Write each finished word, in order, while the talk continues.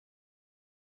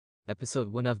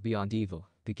Episode 1 of Beyond Evil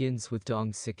begins with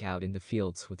Dong-sik out in the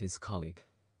fields with his colleague.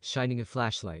 Shining a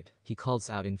flashlight, he calls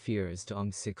out in fear as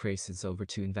Dong-sik races over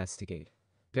to investigate.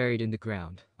 Buried in the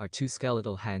ground are two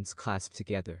skeletal hands clasped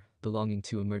together, belonging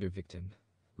to a murder victim.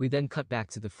 We then cut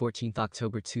back to the 14th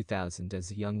October 2000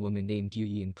 as a young woman named Yu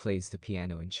Yin plays the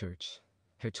piano in church.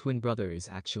 Her twin brother is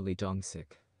actually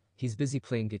Dong-sik. He's busy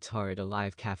playing guitar at a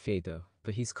live cafe though,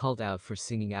 but he's called out for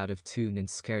singing out of tune and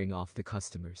scaring off the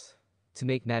customers. To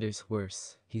make matters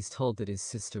worse, he's told that his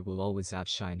sister will always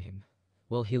outshine him.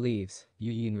 While he leaves,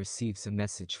 Yu Yin receives a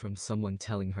message from someone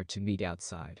telling her to meet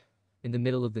outside. In the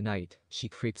middle of the night, she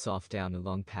creeps off down a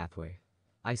long pathway.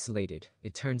 Isolated,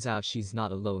 it turns out she's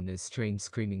not alone as strange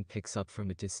screaming picks up from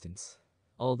a distance.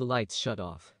 All the lights shut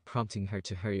off, prompting her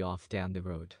to hurry off down the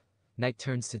road. Night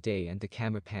turns to day and the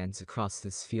camera pans across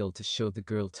this field to show the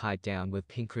girl tied down with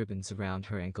pink ribbons around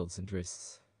her ankles and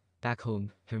wrists. Back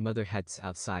home, her mother heads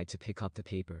outside to pick up the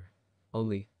paper.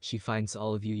 Only, she finds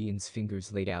all of Yu Yin's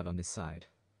fingers laid out on the side.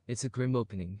 It's a grim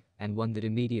opening, and one that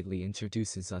immediately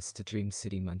introduces us to Dream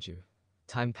City Manju.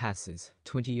 Time passes,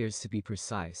 20 years to be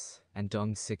precise, and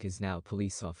Dong-sik is now a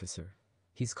police officer.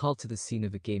 He's called to the scene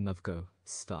of a game of Go,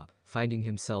 Stop, finding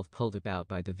himself pulled about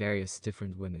by the various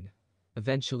different women.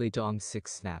 Eventually Dong-sik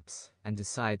snaps, and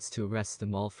decides to arrest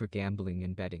them all for gambling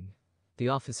and betting. The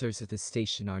officers at the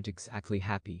station aren't exactly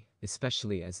happy,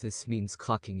 especially as this means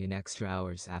clocking in extra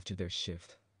hours after their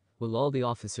shift. While all the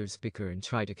officers bicker and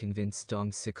try to convince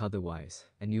Dong-sik otherwise,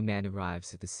 a new man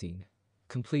arrives at the scene.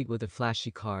 Complete with a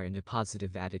flashy car and a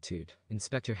positive attitude,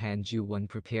 Inspector Han Ju-won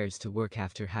prepares to work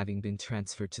after having been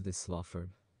transferred to this law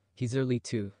firm. He's early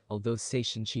too, although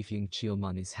Station Chief Yung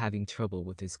Cheolman is having trouble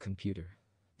with his computer.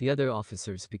 The other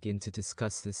officers begin to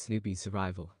discuss this newbie's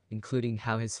arrival, including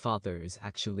how his father is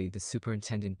actually the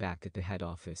superintendent back at the head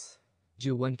office.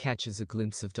 Ju-won catches a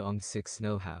glimpse of Dong-sik's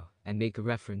know-how, and make a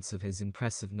reference of his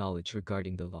impressive knowledge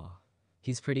regarding the law.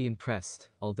 He's pretty impressed,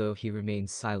 although he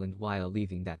remains silent while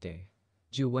leaving that day.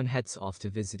 Ju-won heads off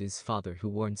to visit his father who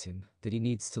warns him that he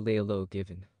needs to lay low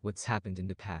given what's happened in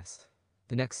the past.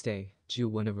 The next day,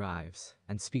 Ju-won arrives,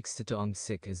 and speaks to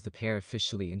Dong-sik as the pair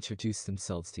officially introduce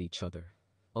themselves to each other.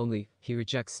 Only, he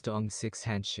rejects Dong-sik's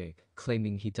handshake,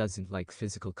 claiming he doesn't like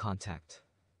physical contact.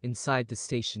 Inside the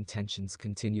station tensions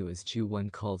continue as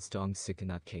Ju-won calls Dong-sik a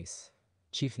nutcase.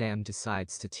 Chief Nam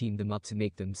decides to team them up to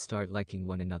make them start liking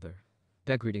one another.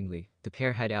 Begrudgingly, the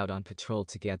pair head out on patrol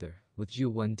together, with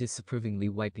Ju-won disapprovingly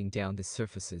wiping down the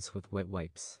surfaces with wet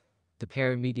wipes. The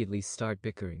pair immediately start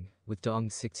bickering, with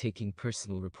Dong-sik taking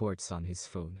personal reports on his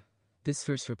phone. This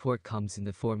first report comes in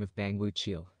the form of Bang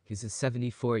Woo-chil. He's a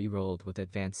 74-year-old with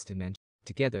advanced dementia.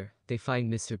 Together, they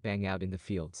find Mr. Bang out in the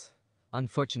fields.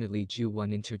 Unfortunately,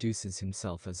 Ju-won introduces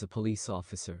himself as a police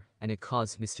officer, and it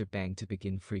caused Mr. Bang to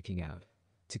begin freaking out.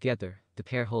 Together, the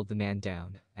pair hold the man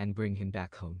down and bring him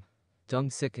back home.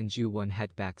 Dong-sik and Ju-won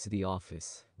head back to the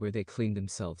office, where they clean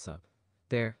themselves up.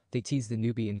 There, they tease the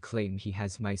newbie and claim he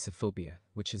has mysophobia,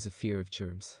 which is a fear of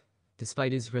germs.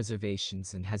 Despite his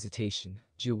reservations and hesitation,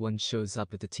 Ju-won shows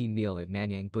up at the team meal at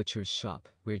Manyang Butcher's shop,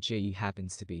 where Jae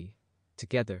happens to be.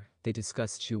 Together, they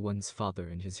discuss Ju-won's father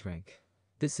and his rank.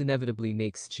 This inevitably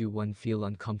makes Ju-won feel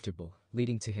uncomfortable,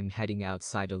 leading to him heading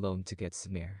outside alone to get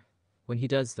some air. When he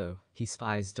does though, he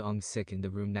spies Dong-sik in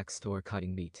the room next door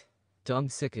cutting meat.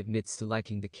 Dong-sik admits to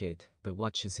liking the kid, but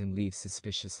watches him leave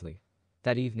suspiciously.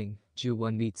 That evening,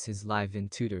 Ju-won meets his live-in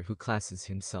tutor who classes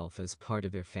himself as part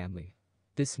of their family.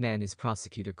 This man is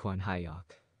Prosecutor Kwon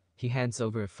Hyok. He hands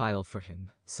over a file for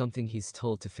him, something he's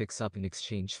told to fix up in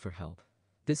exchange for help.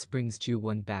 This brings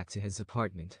Ju-won back to his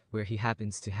apartment, where he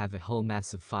happens to have a whole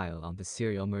massive file on the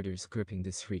serial murders gripping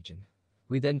this region.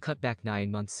 We then cut back 9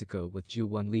 months ago with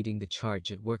Ju-won leading the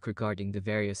charge at work regarding the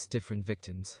various different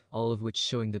victims, all of which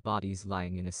showing the bodies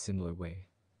lying in a similar way.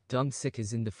 Dong-sik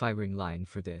is in the firing line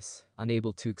for this,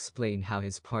 unable to explain how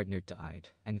his partner died,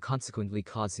 and consequently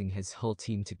causing his whole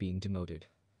team to being demoted.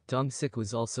 Dong-sik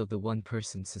was also the one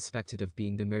person suspected of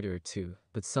being the murderer too,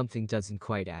 but something doesn't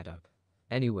quite add up.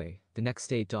 Anyway, the next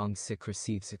day Dong-sik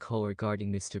receives a call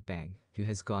regarding Mr. Bang, who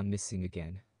has gone missing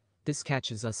again. This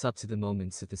catches us up to the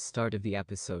moments at the start of the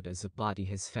episode as a body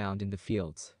is found in the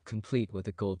fields, complete with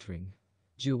a gold ring.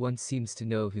 Ju-won seems to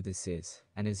know who this is,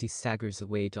 and as he staggers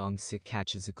away Dong-sik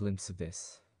catches a glimpse of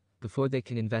this. Before they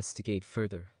can investigate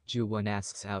further, Ju-won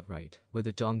asks outright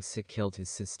whether Dong-sik killed his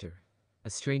sister. A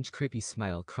strange creepy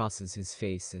smile crosses his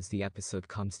face as the episode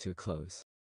comes to a close.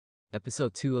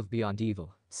 Episode 2 of Beyond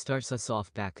Evil starts us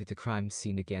off back at the crime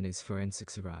scene again as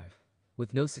forensics arrive.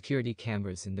 With no security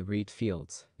cameras in the reed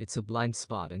fields, it's a blind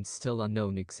spot and still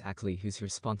unknown exactly who's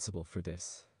responsible for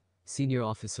this. Senior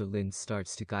Officer Lin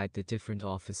starts to guide the different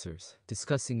officers,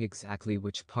 discussing exactly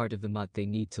which part of the mud they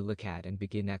need to look at and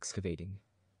begin excavating.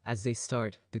 As they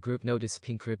start, the group notice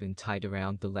pink ribbon tied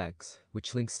around the legs,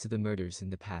 which links to the murders in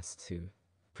the past too.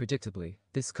 Predictably,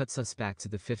 this cuts us back to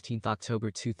the 15th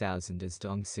October 2000 as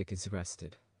Dong-sik is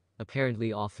arrested.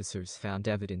 Apparently officers found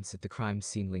evidence at the crime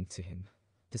scene linked to him.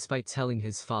 Despite telling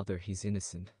his father he's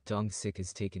innocent, Dong-sik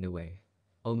is taken away.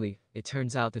 Only, it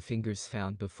turns out the fingers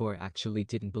found before actually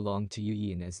didn't belong to Yu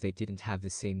Yin as they didn't have the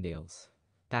same nails.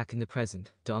 Back in the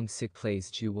present, Dong-sik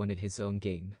plays Ju-won at his own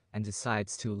game, and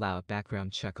decides to allow a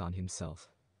background check on himself.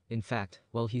 In fact,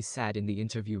 while he's sat in the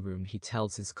interview room he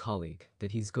tells his colleague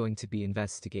that he's going to be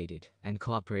investigated and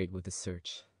cooperate with the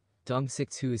search. Dong-sik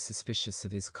too is suspicious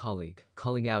of his colleague,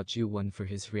 calling out Ju-won for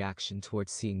his reaction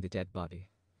towards seeing the dead body.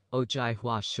 Oh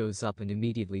Jae-hwa shows up and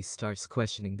immediately starts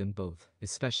questioning them both,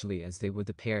 especially as they were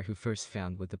the pair who first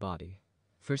found with the body.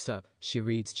 First up, she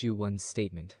reads Ju-won's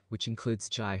statement, which includes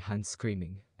Jae-hun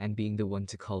screaming and being the one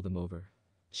to call them over.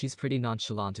 She's pretty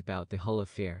nonchalant about the whole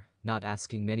affair, not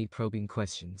asking many probing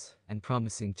questions, and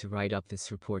promising to write up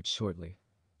this report shortly.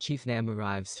 Chief Nam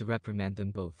arrives to reprimand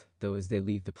them both, though as they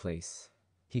leave the place.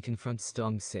 He confronts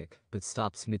Dong-sik, but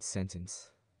stops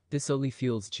mid-sentence. This only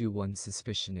fuels Ju-won's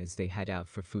suspicion as they head out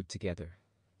for food together.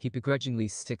 He begrudgingly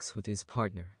sticks with his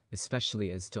partner, especially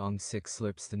as Dong-sik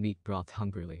slurps the meat broth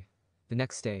hungrily. The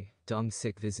next day,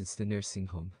 Dong-sik visits the nursing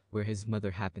home, where his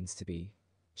mother happens to be.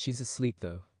 She's asleep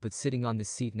though, but sitting on the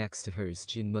seat next to her is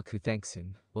Jin-muk who thanks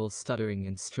him, while stuttering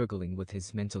and struggling with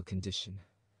his mental condition.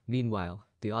 Meanwhile,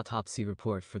 the autopsy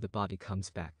report for the body comes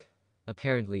back.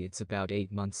 Apparently it's about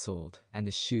 8 months old, and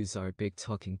the shoes are a big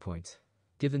talking point.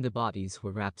 Given the bodies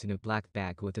were wrapped in a black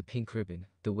bag with a pink ribbon,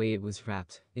 the way it was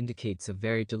wrapped indicates a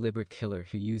very deliberate killer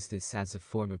who used this as a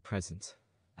form of present.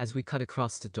 As we cut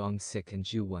across to Dong-sik and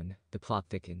Ju-won, the plot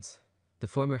thickens. The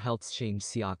former helps change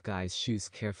Seok-gai's shoes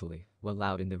carefully, while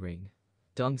out in the rain.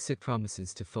 Dong-sik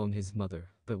promises to phone his mother,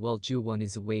 but while Ju-won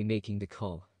is away making the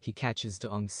call, he catches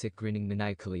Dong-sik grinning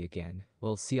maniacally again,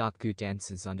 while Seok-gu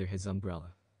dances under his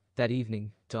umbrella. That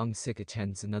evening, Dong-sik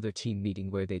attends another team meeting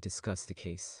where they discuss the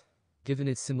case. Given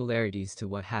its similarities to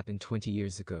what happened 20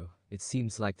 years ago, it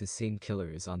seems like the same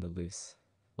killer is on the loose.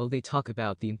 While they talk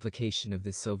about the implication of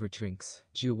this over drinks,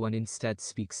 Ju-won instead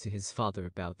speaks to his father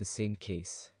about the same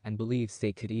case, and believes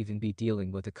they could even be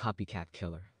dealing with a copycat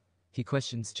killer. He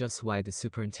questions just why the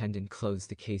superintendent closed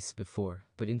the case before,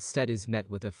 but instead is met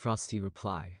with a frosty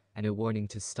reply, and a warning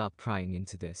to stop prying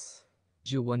into this.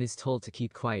 Ju-won is told to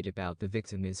keep quiet about the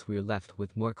victim as we're left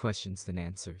with more questions than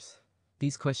answers.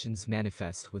 These questions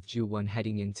manifest with Ju-won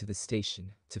heading into the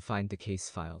station to find the case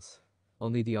files.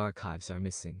 Only the archives are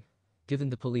missing. Given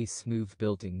the police moved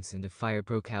buildings and a fire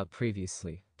broke out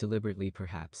previously, deliberately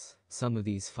perhaps, some of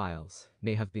these files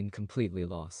may have been completely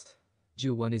lost.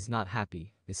 Ju-won is not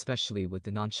happy, especially with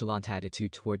the nonchalant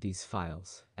attitude toward these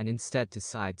files, and instead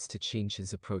decides to change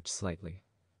his approach slightly.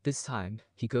 This time,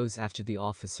 he goes after the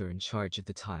officer in charge at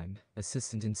the time,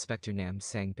 Assistant Inspector Nam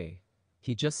Sang-bae.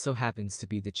 He just so happens to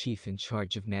be the chief in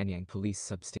charge of Nanyang Police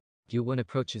Substation. Ju-won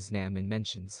approaches Nam and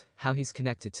mentions how he's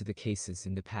connected to the cases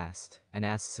in the past, and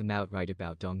asks him outright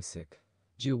about Dong-sik.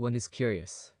 Ju-won is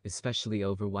curious, especially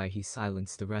over why he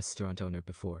silenced the restaurant owner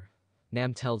before.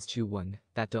 Nam tells Ju-won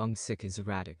that Dong-sik is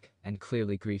erratic, and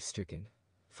clearly grief-stricken.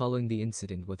 Following the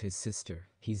incident with his sister,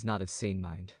 he's not of sane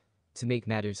mind. To make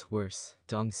matters worse,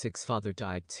 Dong-sik's father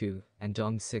died too, and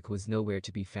Dong-sik was nowhere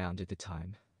to be found at the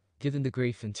time. Given the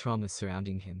grief and trauma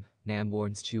surrounding him, Nam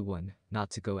warns Ju-won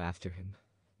not to go after him.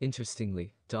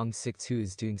 Interestingly, Dong-sik too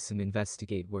is doing some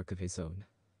investigate work of his own.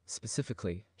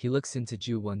 Specifically, he looks into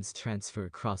Ju-won's transfer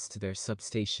across to their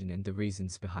substation and the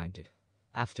reasons behind it.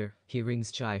 After, he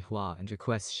rings Jae-hwa and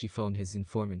requests she phone his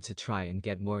informant to try and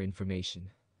get more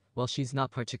information. While she's not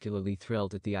particularly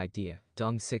thrilled at the idea,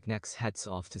 Dong-sik next heads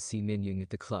off to see Min-young at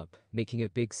the club, making a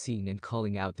big scene and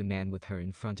calling out the man with her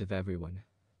in front of everyone.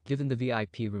 Given the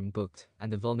VIP room booked,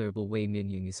 and the vulnerable way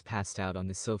Min-young is passed out on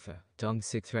the sofa,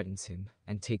 Dong-sik threatens him,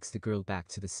 and takes the girl back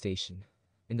to the station.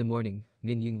 In the morning,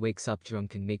 Min-young wakes up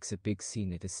drunk and makes a big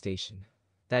scene at the station.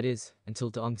 That is,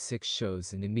 until Dong-sik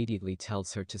shows and immediately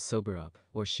tells her to sober up,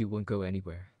 or she won't go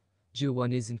anywhere.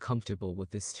 Ju-won isn't comfortable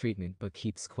with this treatment but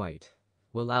keeps quiet.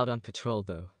 While out on patrol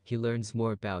though, he learns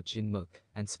more about Jin-muk,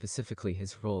 and specifically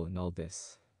his role in all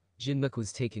this. Jin-muk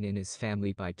was taken in as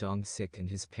family by Dong-sik and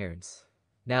his parents.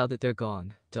 Now that they're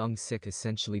gone, Dong-sik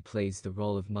essentially plays the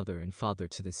role of mother and father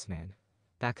to this man.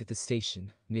 Back at the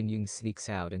station, Min-young sneaks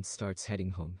out and starts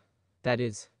heading home. That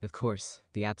is, of course,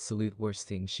 the absolute worst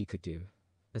thing she could do.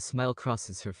 A smile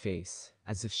crosses her face,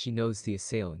 as if she knows the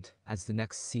assailant, as the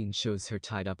next scene shows her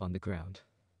tied up on the ground.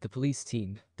 The police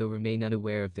team, though remain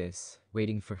unaware of this,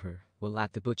 waiting for her, while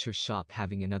at the butcher shop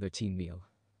having another team meal.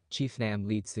 Chief Nam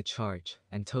leads the charge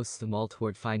and toasts them all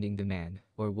toward finding the man,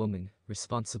 or woman,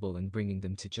 responsible and bringing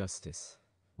them to justice.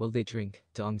 While they drink,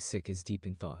 Dong-sik is deep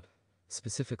in thought.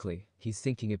 Specifically, he's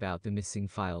thinking about the missing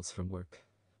files from work.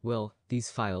 Well, these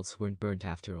files weren't burnt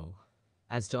after all.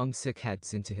 As Dong-sik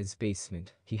heads into his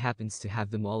basement, he happens to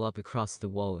have them all up across the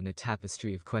wall in a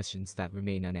tapestry of questions that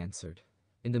remain unanswered.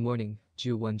 In the morning,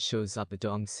 Ju-won shows up at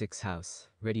Dong-sik's house,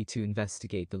 ready to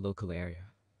investigate the local area.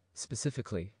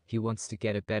 Specifically, he wants to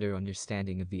get a better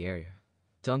understanding of the area.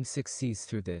 Dong-sik sees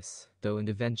through this, though, and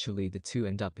eventually the two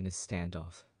end up in a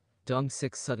standoff.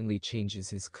 Dong-sik suddenly changes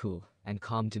his cool and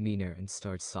calm demeanor and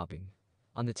starts sobbing.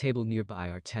 On the table nearby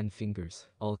are 10 fingers,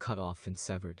 all cut off and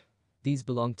severed. These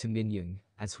belong to Min-young,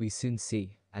 as we soon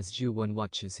see, as Ju-won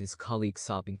watches his colleague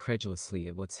sob incredulously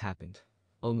at what's happened.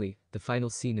 Only, the final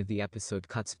scene of the episode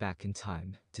cuts back in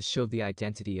time to show the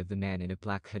identity of the man in a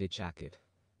black hooded jacket.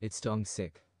 It's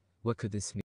Dong-sik. What could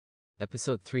this mean?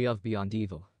 Episode 3 of Beyond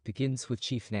Evil begins with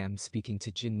Chief Nam speaking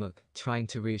to Jin-mook, trying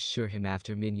to reassure him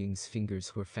after Min-young's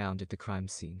fingers were found at the crime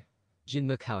scene.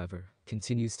 Jin-mook, however,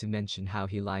 continues to mention how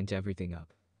he lined everything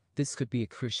up. This could be a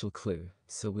crucial clue,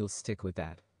 so we'll stick with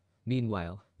that.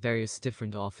 Meanwhile, various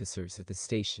different officers at the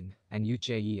station and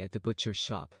Yu-jae at the butcher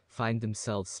shop find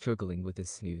themselves struggling with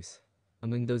this news.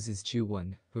 Among those is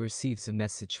Ju-won, who receives a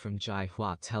message from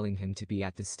Jae-hwa telling him to be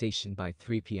at the station by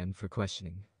 3 p.m. for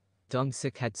questioning.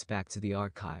 Dong-sik heads back to the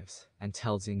archives and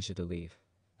tells Ying-ja to leave.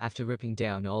 After ripping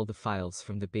down all the files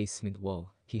from the basement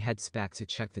wall, he heads back to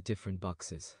check the different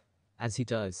boxes. As he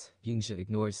does, Ying-ja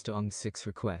ignores Dong-sik's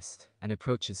request and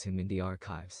approaches him in the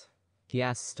archives. He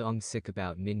asks Dong-sik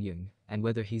about Min-young and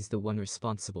whether he's the one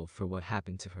responsible for what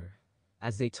happened to her.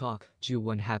 As they talk,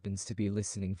 Ju-won happens to be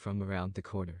listening from around the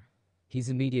corner. He's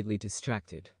immediately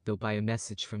distracted, though, by a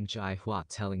message from Jae-hwa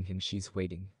telling him she's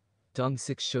waiting.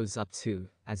 Dong-sik shows up too,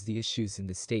 as the issues in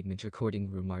the statement recording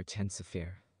room are a tense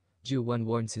affair. Ju-won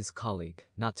warns his colleague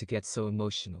not to get so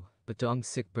emotional, but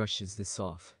Dong-sik brushes this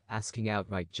off, asking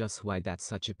outright just why that's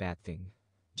such a bad thing.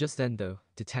 Just then though,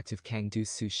 Detective Kang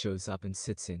Do-soo shows up and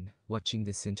sits in, watching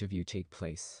this interview take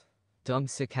place.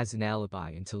 Dong-sik has an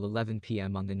alibi until 11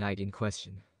 p.m. on the night in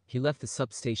question. He left the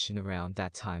substation around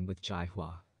that time with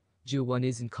Jae-hwa. Ju-won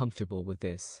isn't comfortable with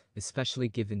this, especially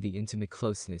given the intimate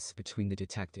closeness between the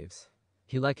detectives.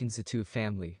 He likens it to a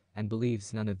family, and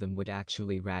believes none of them would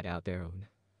actually rat out their own.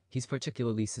 He's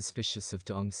particularly suspicious of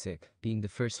Dong-sik, being the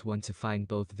first one to find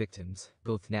both victims,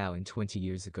 both now and 20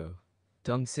 years ago.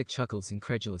 Dong-sik chuckles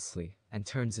incredulously, and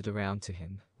turns it around to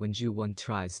him, when Ju-won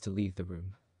tries to leave the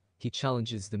room. He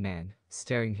challenges the man,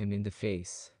 staring him in the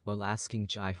face, while asking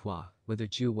Jae-hwa whether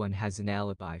Ju-won has an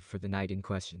alibi for the night in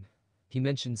question. He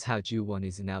mentions how Ju-won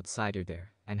is an outsider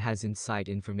there, and has inside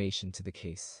information to the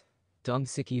case.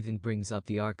 Dong-sik even brings up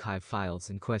the archive files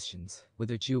and questions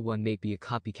whether Ju-won may be a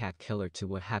copycat killer to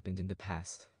what happened in the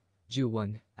past.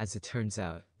 Ju-won, as it turns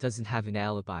out, doesn't have an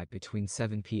alibi between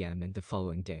 7 p.m. and the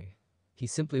following day. He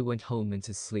simply went home and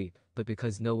to sleep, but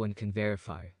because no one can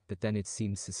verify that, then it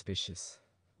seems suspicious.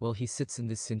 While he sits in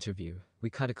this interview, we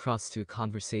cut across to a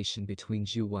conversation between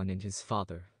Ju-won and his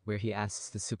father, where he asks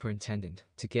the superintendent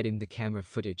to get him the camera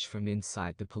footage from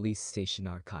inside the police station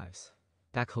archives.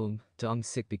 Back home,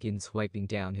 Dong-sik begins wiping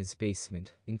down his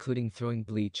basement, including throwing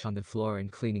bleach on the floor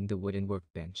and cleaning the wooden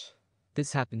workbench.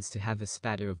 This happens to have a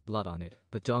spatter of blood on it,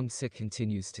 but Dong-sik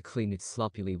continues to clean it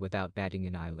sloppily without batting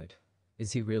an eyelid.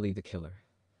 Is he really the killer?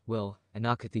 Well, a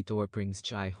knock at the door brings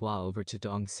Jae-hwa over to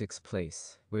Dong-sik's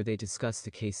place, where they discuss the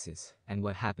cases and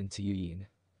what happened to Yu-yin.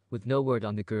 With no word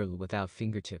on the girl without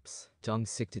fingertips,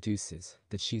 Dong-sik deduces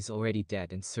that she's already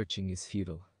dead and searching is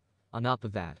futile. On top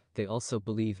of that, they also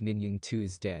believe Min-young too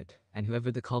is dead, and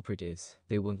whoever the culprit is,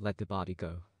 they won't let the body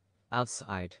go.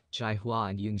 Outside, Jae-hwa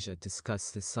and Young-ja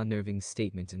discuss this unnerving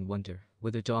statement and wonder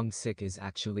whether Dong-sik is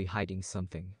actually hiding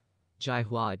something.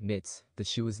 Jae-hwa admits that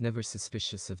she was never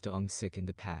suspicious of Dong-sik in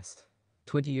the past.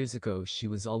 20 years ago she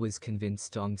was always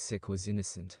convinced Dong-sik was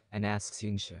innocent, and asks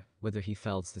Young-ja whether he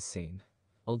feels the same.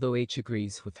 Although H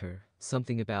agrees with her,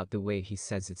 something about the way he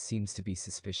says it seems to be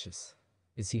suspicious.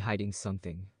 Is he hiding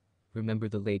something? Remember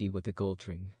the lady with the gold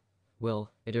ring?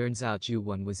 Well, it turns out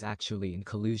Ju-won was actually in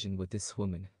collusion with this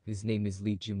woman, whose name is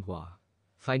Lee Jung-hwa.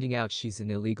 Finding out she's an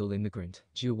illegal immigrant,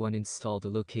 Ju-won installed a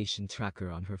location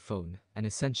tracker on her phone, and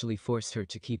essentially forced her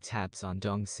to keep tabs on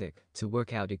Dong-sik to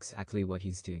work out exactly what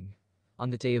he's doing.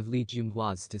 On the day of Lee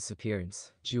Jung-hwa's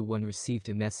disappearance, Ju-won received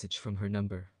a message from her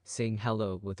number, saying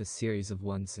hello with a series of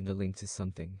ones and a link to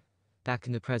something. Back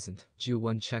in the present,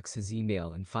 Ju-won checks his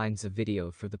email and finds a video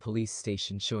for the police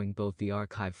station showing both the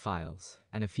archive files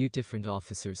and a few different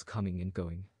officers coming and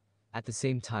going. At the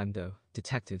same time though,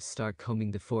 detectives start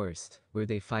combing the forest, where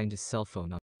they find his cell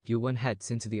phone on. Ju-won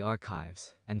heads into the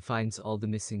archives and finds all the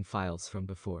missing files from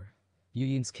before.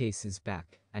 Yu-yin's case is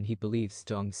back, and he believes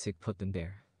Dong-sik put them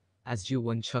there. As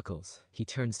Ju-won chuckles, he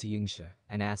turns to Ying-sha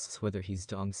and asks whether he's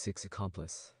Dong-sik's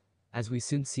accomplice. As we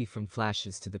soon see from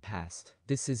flashes to the past,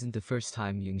 this isn't the first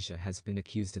time Ying-sha has been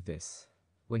accused of this.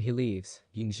 When he leaves,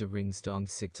 Ying-sha rings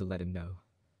Dong-sik to let him know.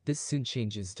 This soon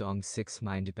changes Dong-sik's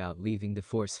mind about leaving the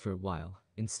force for a while,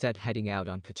 instead heading out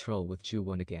on patrol with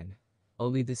Ju-won again.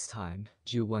 Only this time,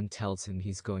 Ju-won tells him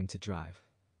he's going to drive.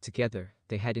 Together,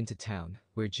 they head into town,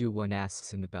 where Ju-won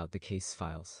asks him about the case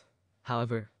files.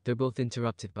 However, they're both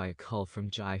interrupted by a call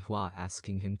from Jai-hwa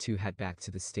asking him to head back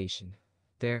to the station.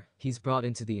 There, he's brought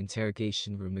into the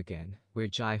interrogation room again, where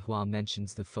Jai-hwa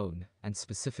mentions the phone, and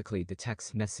specifically the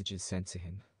text messages sent to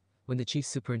him. When the chief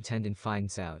superintendent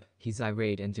finds out, he's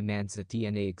irate and demands a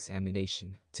DNA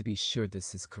examination, to be sure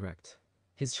this is correct.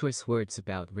 His choice words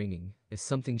about ringing, if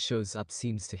something shows up,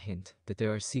 seems to hint that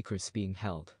there are secrets being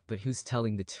held, but who's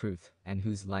telling the truth, and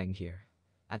who's lying here?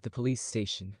 At the police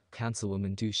station,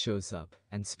 Councilwoman Du shows up,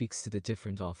 and speaks to the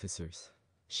different officers.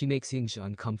 She makes Ying-sha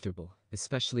uncomfortable,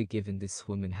 especially given this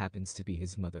woman happens to be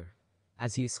his mother.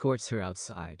 As he escorts her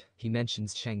outside, he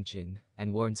mentions Chang Jin,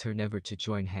 and warns her never to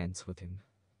join hands with him.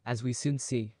 As we soon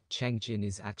see, Chang Jin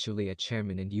is actually a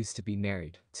chairman and used to be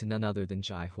married to none other than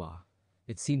Jai-hwa.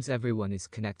 It seems everyone is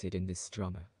connected in this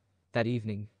drama. That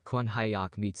evening, Kwon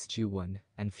Hyok meets Ju-won,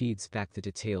 and feeds back the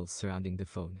details surrounding the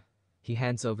phone. He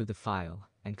hands over the file,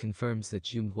 and confirms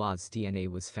that Jung-hwa's DNA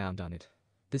was found on it.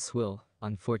 This will,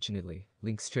 unfortunately,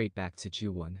 link straight back to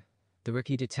Ju-won. The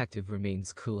rookie detective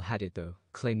remains cool-headed though,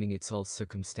 claiming it's all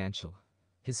circumstantial.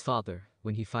 His father,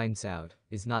 when he finds out,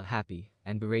 is not happy,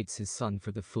 and berates his son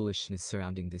for the foolishness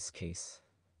surrounding this case.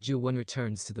 Ju-won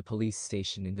returns to the police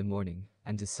station in the morning,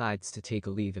 and decides to take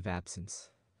a leave of absence.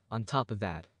 On top of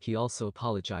that, he also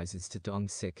apologizes to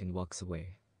Dong-sik and walks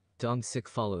away. Dong-sik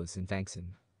follows and thanks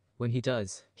him. When he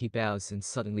does, he bows and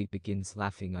suddenly begins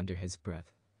laughing under his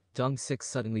breath. Dong-sik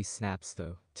suddenly snaps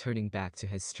though, turning back to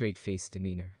his straight-faced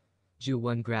demeanor.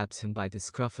 Ju-won grabs him by the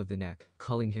scruff of the neck,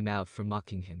 calling him out for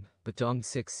mocking him, but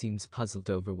Dong-sik seems puzzled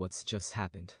over what's just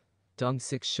happened.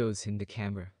 Dong-sik shows him the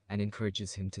camera, and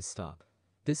encourages him to stop.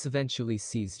 This eventually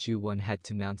sees Ju-won head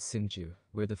to Mount Simju,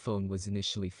 where the phone was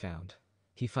initially found.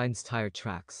 He finds tire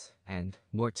tracks, and,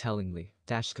 more tellingly,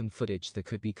 dashcam footage that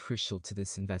could be crucial to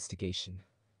this investigation.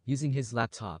 Using his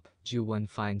laptop, Ju-won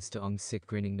finds Dong-sik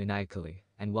grinning maniacally,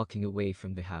 and walking away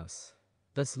from the house.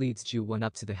 Thus leads Ju-won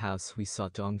up to the house we saw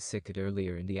Dong-sik at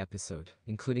earlier in the episode,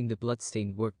 including the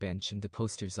bloodstained workbench and the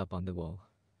posters up on the wall.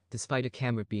 Despite a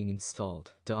camera being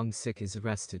installed, Dong-sik is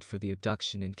arrested for the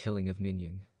abduction and killing of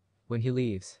Min-young. When he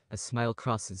leaves, a smile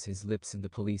crosses his lips in the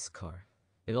police car.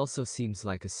 It also seems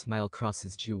like a smile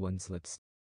crosses Ju-won's lips.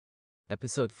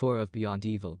 Episode 4 of Beyond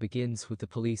Evil begins with the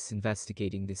police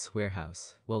investigating this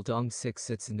warehouse, while Dong-sik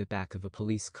sits in the back of a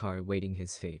police car awaiting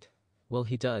his fate. While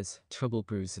he does, trouble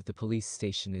brews at the police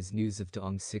station as news of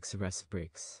Dong-sik's arrest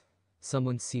breaks.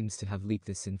 Someone seems to have leaked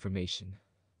this information.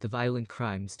 The Violent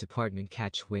Crimes Department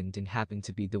catch wind and happen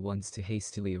to be the ones to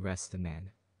hastily arrest the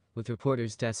man. With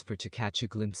reporters desperate to catch a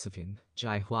glimpse of him,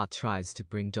 Jai-hwa tries to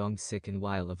bring Dong-sik in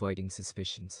while avoiding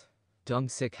suspicions.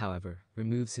 Dong-sik, however,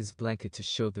 removes his blanket to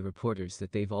show the reporters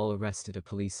that they've all arrested a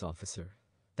police officer.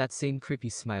 That same creepy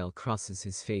smile crosses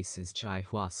his face as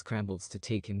Jai-hwa scrambles to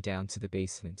take him down to the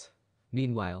basement.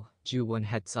 Meanwhile, Ju-won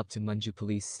heads up to Munju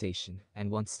police station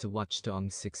and wants to watch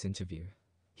Dong-sik's interview.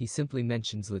 He simply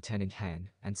mentions Lieutenant Han,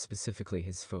 and specifically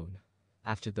his phone.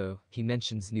 After though, he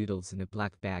mentions noodles in a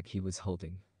black bag he was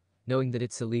holding. Knowing that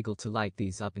it's illegal to light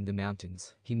these up in the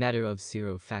mountains, he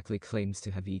matter-of-factly claims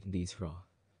to have eaten these raw.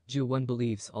 Ju-won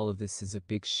believes all of this is a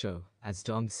big show, as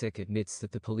Dong-sik admits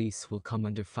that the police will come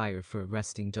under fire for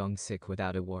arresting Dong-sik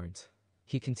without a warrant.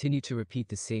 He continued to repeat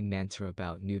the same mantra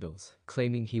about noodles,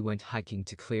 claiming he went hiking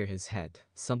to clear his head,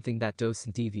 something that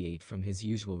doesn't deviate from his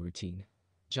usual routine.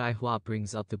 Jai-hwa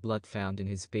brings up the blood found in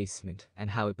his basement and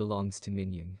how it belongs to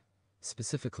Min-young.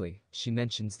 Specifically, she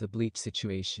mentions the bleach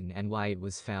situation and why it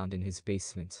was found in his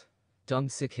basement.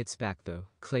 Dong-sik hits back though,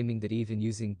 claiming that even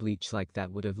using bleach like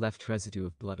that would have left residue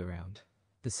of blood around.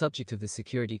 The subject of the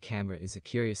security camera is a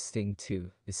curious thing too,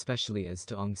 especially as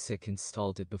Dong-sik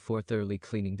installed it before thoroughly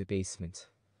cleaning the basement.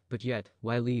 But yet,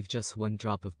 why leave just one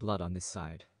drop of blood on this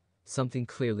side? Something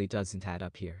clearly doesn't add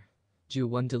up here.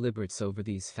 Ju-won deliberates over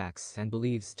these facts and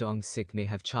believes Dong-sik may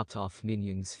have chopped off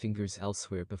Min-young's fingers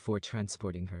elsewhere before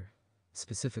transporting her.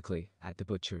 Specifically, at the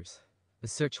butcher's. A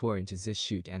search warrant is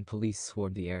issued and police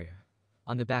swarm the area.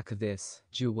 On the back of this,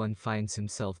 Ju-won finds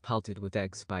himself pelted with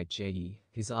eggs by Jae.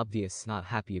 He's obvious not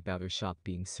happy about her shop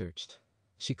being searched.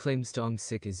 She claims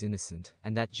Dong-sik is innocent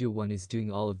and that Ju-won is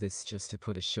doing all of this just to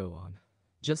put a show on.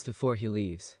 Just before he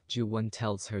leaves, Ju-won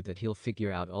tells her that he'll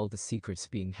figure out all the secrets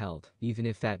being held, even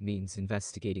if that means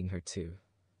investigating her too.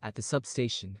 At the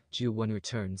substation, Ju-won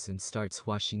returns and starts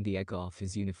washing the egg off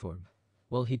his uniform.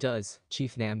 While he does,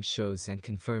 Chief Nam shows and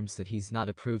confirms that he's not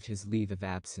approved his leave of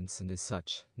absence and as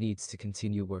such, needs to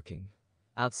continue working.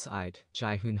 Outside,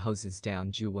 Jae-hoon hoses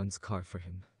down Ju-won's car for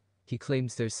him. He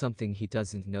claims there's something he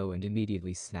doesn't know and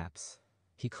immediately snaps.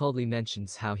 He coldly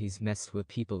mentions how he's messed with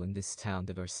people in this town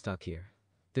that are stuck here.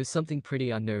 There's something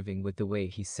pretty unnerving with the way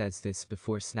he says this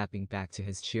before snapping back to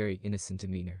his cheery, innocent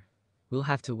demeanor. We'll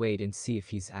have to wait and see if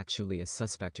he's actually a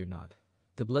suspect or not.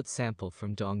 The blood sample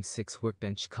from Dong-sik's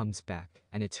workbench comes back,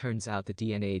 and it turns out the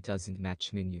DNA doesn't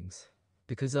match Min-young's.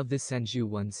 Because of this and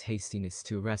Ju-won's hastiness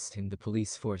to arrest him, the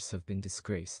police force have been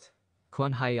disgraced.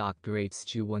 Kwon Hyok berates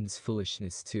Ju-won's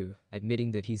foolishness too,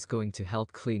 admitting that he's going to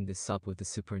help clean this up with the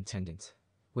superintendent.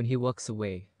 When he walks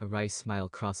away, a wry smile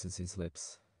crosses his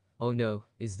lips. Oh no,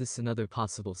 is this another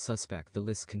possible suspect? The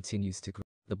list continues to grow.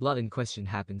 The blood in question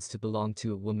happens to belong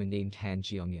to a woman named Han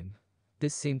Jeong-in.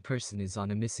 This same person is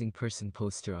on a missing person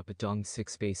poster up at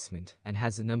Dong-sik's basement and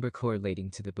has a number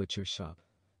correlating to the butcher shop.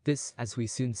 This, as we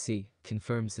soon see,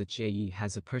 confirms that Jae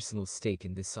has a personal stake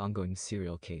in this ongoing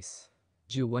serial case.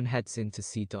 Ju-won heads in to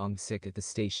see Dong-sik at the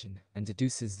station and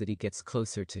deduces that he gets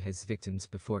closer to his victims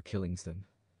before killing them.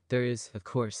 There is, of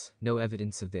course, no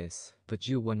evidence of this, but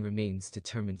Ju-won remains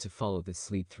determined to follow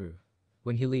this lead through.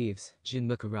 When he leaves,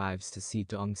 Jin-mook arrives to see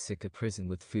Dong-sik at prison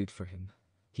with food for him.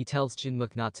 He tells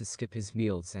Jin-mook not to skip his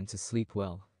meals and to sleep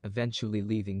well, eventually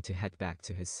leaving to head back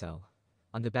to his cell.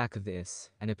 On the back of this,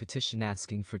 and a petition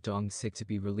asking for Dong-sik to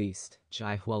be released,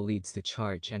 Jae-hwa leads the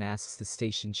charge and asks the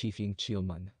station chief Ying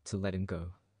Cheol-mun to let him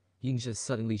go. Ying-ja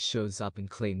suddenly shows up and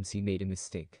claims he made a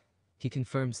mistake. He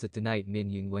confirms that the night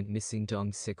Min-young went missing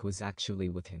Dong-sik was actually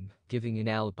with him, giving an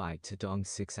alibi to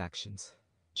Dong-sik's actions.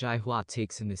 Jae-hwa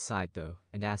takes him aside though,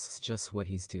 and asks just what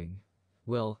he's doing.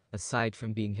 Well, aside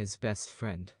from being his best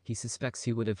friend, he suspects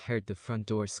he would have heard the front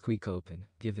door squeak open,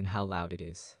 given how loud it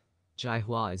is.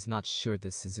 Jae-hwa is not sure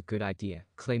this is a good idea,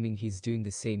 claiming he's doing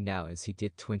the same now as he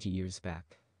did 20 years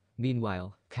back.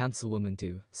 Meanwhile, Councilwoman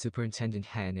Du, Superintendent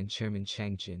Han and Chairman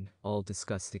Chang Jin all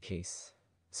discuss the case.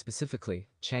 Specifically,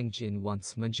 Chang Jin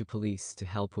wants Munju Police to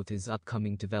help with his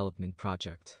upcoming development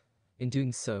project. In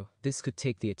doing so, this could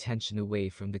take the attention away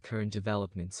from the current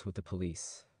developments with the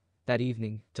police. That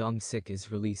evening, Dong-sik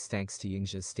is released thanks to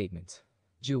Ying-ja's statement.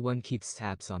 Ju-won keeps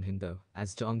tabs on him though,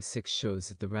 as Dong-sik shows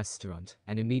at the restaurant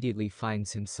and immediately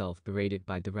finds himself berated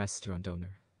by the restaurant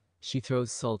owner. She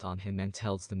throws salt on him and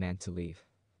tells the man to leave.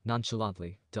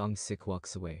 Nonchalantly, Dong-sik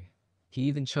walks away. He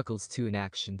even chuckles to an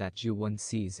action that Ju-won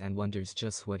sees and wonders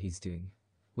just what he's doing.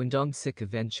 When Dong-sik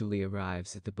eventually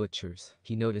arrives at the butcher's,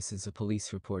 he notices a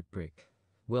police report break.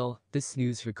 Well, this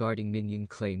news regarding Min-young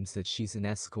claims that she's an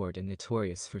escort and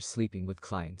notorious for sleeping with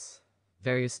clients.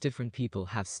 Various different people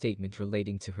have statement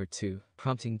relating to her too,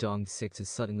 prompting Dong-sik to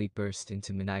suddenly burst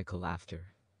into maniacal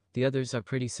laughter. The others are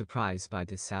pretty surprised by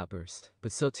this outburst,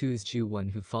 but so too is Ju-won,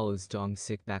 who follows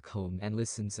Dong-sik back home and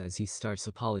listens as he starts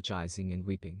apologizing and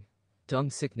weeping.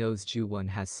 Dong-sik knows Ju-won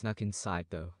has snuck inside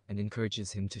though, and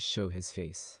encourages him to show his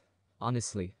face.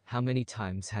 Honestly, how many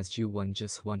times has Ju-won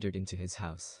just wandered into his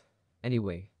house?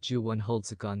 Anyway, Ju-won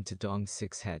holds a gun to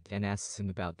Dong-sik's head and asks him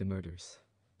about the murders.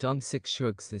 Dong-sik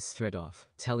shrugs this threat off,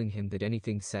 telling him that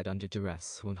anything said under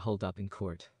duress won't hold up in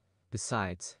court.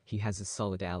 Besides, he has a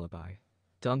solid alibi.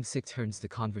 Dong-sik turns the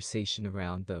conversation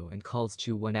around though and calls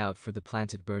Ju-won out for the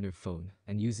planted burner phone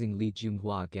and using Lee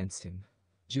Jung-hwa against him.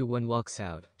 Ju-won walks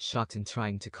out, shocked and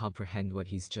trying to comprehend what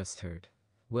he's just heard.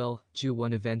 Well,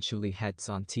 Ju-won eventually heads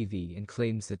on TV and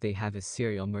claims that they have a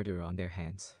serial murderer on their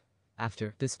hands.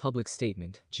 After this public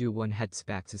statement, Ju-won heads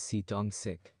back to see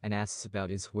Dong-sik and asks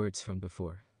about his words from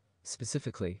before.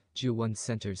 Specifically, Ju-won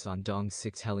centers on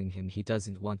Dong-sik telling him he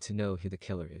doesn't want to know who the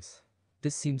killer is.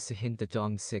 This seems to hint that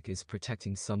Dong-sik is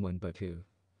protecting someone, but who?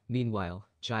 Meanwhile,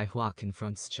 Jae-hwa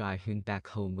confronts Jae-hoon back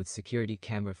home with security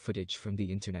camera footage from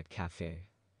the internet cafe.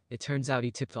 It turns out he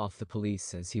tipped off the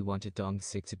police as he wanted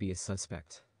Dong-sik to be a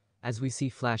suspect. As we see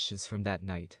flashes from that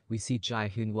night, we see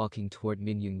Jae-hoon walking toward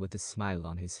Min-young with a smile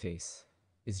on his face.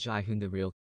 Is Jae-hoon the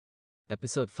real?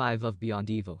 Episode 5 of Beyond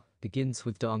Evil begins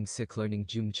with Dong-sik learning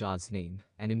Jung-ja's name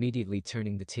and immediately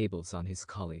turning the tables on his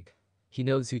colleague. He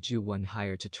knows who Ju-won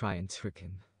hired to try and trick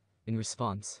him. In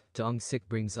response, Dong-sik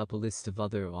brings up a list of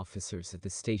other officers at the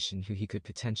station who he could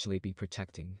potentially be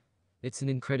protecting. It's an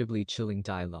incredibly chilling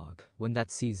dialogue, one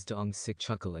that sees Dong-sik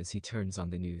chuckle as he turns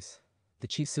on the news. The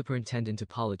chief superintendent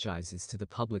apologizes to the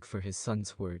public for his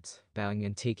son's words, bowing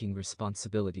and taking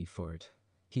responsibility for it.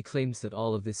 He claims that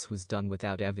all of this was done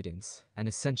without evidence, and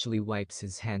essentially wipes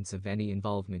his hands of any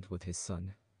involvement with his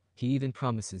son. He even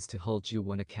promises to hold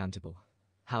Ju-won accountable.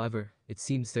 However, it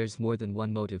seems there's more than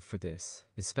one motive for this,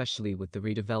 especially with the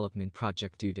redevelopment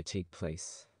project due to take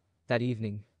place. That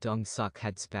evening, Dong-sok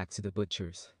heads back to the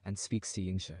butcher's and speaks to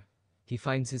Yingxia. He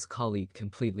finds his colleague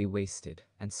completely wasted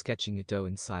and sketching a dough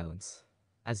in silence.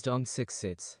 As Dong-sik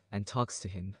sits and talks to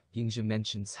him, Yingxia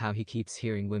mentions how he keeps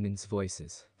hearing women's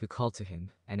voices who call to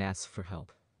him and ask for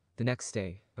help. The next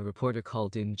day, a reporter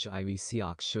called Im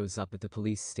Jae-seok shows up at the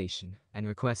police station and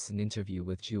requests an interview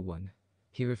with Ju-won.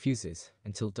 He refuses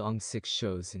until Dong-sik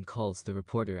shows and calls the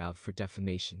reporter out for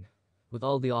defamation. With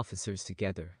all the officers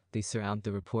together, they surround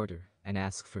the reporter and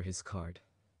ask for his card.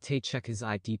 They check his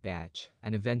ID badge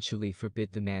and eventually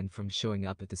forbid the man from showing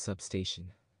up at the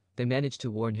substation. They manage to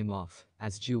warn him off,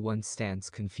 as Ju-won stands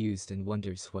confused and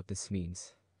wonders what this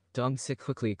means. Dong-sik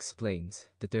quickly explains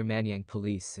that they're Manyang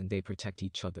police and they protect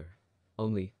each other.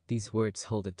 Only, these words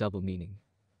hold a double meaning.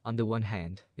 On the one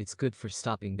hand, it's good for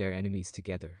stopping their enemies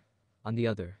together. On the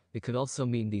other, it could also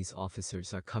mean these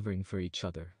officers are covering for each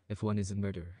other if one is a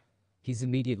murderer. He's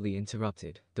immediately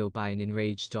interrupted, though, by an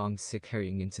enraged Dong-sik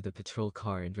hurrying into the patrol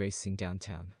car and racing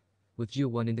downtown. With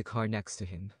Ju-won in the car next to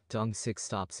him, Dong-sik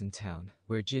stops in town,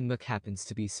 where Jin-muk happens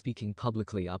to be speaking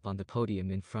publicly up on the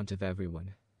podium in front of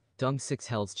everyone. Dong-sik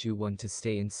tells Ju-won to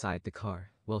stay inside the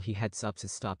car, while he heads up to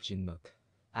stop Jin-muk.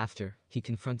 After, he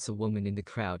confronts a woman in the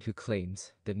crowd who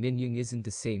claims that Min-young isn't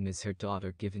the same as her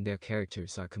daughter given their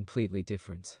characters are completely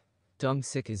different.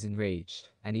 Dong-sik is enraged,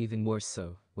 and even more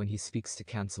so, when he speaks to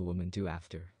Councilwoman Do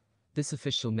after. This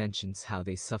official mentions how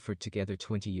they suffered together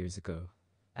 20 years ago.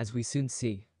 As we soon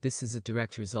see, this is a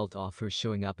direct result of her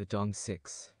showing up at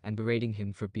Dong-sik's and berating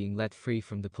him for being let free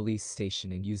from the police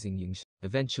station and using Yingxia.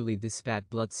 Eventually this bad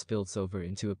blood spills over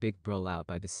into a big brawl out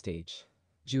by the stage.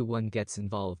 Ju-won gets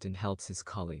involved and helps his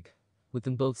colleague. With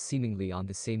them both seemingly on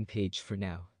the same page for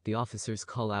now, the officers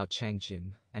call out Chang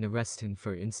Jim and arrest him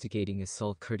for instigating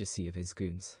assault courtesy of his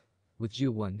goons. With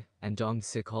Ju-won and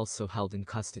Dong-sik also held in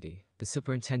custody, the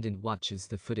superintendent watches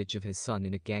the footage of his son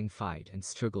in a gang fight and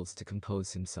struggles to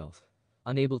compose himself.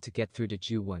 Unable to get through to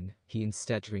Ju-won, he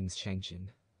instead rings Chang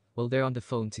Jin. While they're on the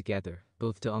phone together,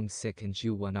 both Dong-sik and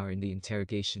Ju-won are in the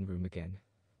interrogation room again.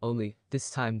 Only,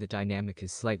 this time the dynamic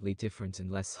is slightly different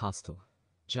and less hostile.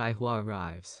 Jae-hwa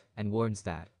arrives and warns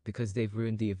that, because they've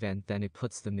ruined the event, then it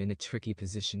puts them in a tricky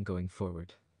position going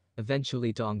forward.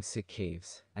 Eventually Dong-sik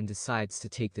caves and decides to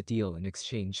take the deal in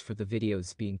exchange for the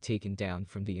videos being taken down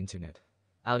from the internet.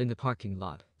 Out in the parking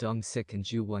lot, Dong-sik and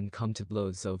Ju-won come to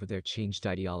blows over their changed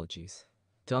ideologies.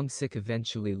 Dong-sik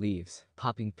eventually leaves,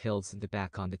 popping pills in the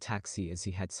back on the taxi as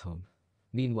he heads home.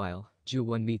 Meanwhile,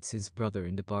 Ju-won meets his brother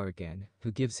in the bar again,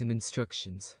 who gives him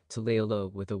instructions to lay low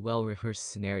with a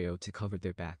well-rehearsed scenario to cover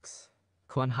their backs.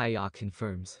 Kwon Hae-ok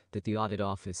confirms that the audit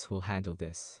office will handle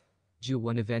this.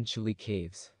 Ju-won eventually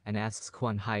caves and asks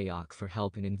Kwon Hae-ok for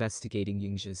help in investigating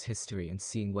Yingxia's history and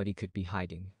seeing what he could be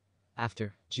hiding.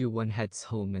 After, Ju-won heads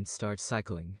home and starts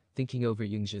cycling, thinking over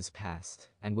Yingxia's past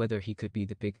and whether he could be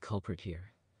the big culprit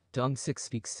here. Dong-sik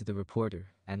speaks to the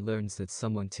reporter and learns that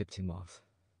someone tipped him off.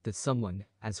 That someone,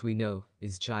 as we know,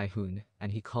 is Jae-hoon,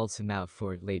 and he calls him out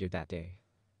for it later that day.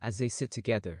 As they sit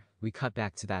together, we cut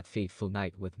back to that fateful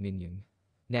night with Min-young.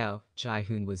 Now,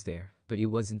 Jae-hoon was there, but he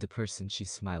wasn't the person she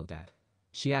smiled at.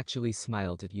 She actually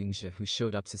smiled at Yingxia, who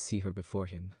showed up to see her before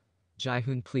him.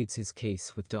 Jae-hoon pleads his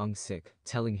case with Dong-sik,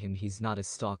 telling him he's not a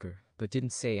stalker, but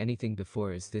didn't say anything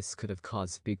before as this could have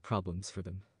caused big problems for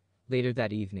them. Later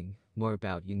that evening, more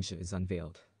about Yingxia is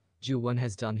unveiled. Ju-won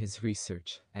has done his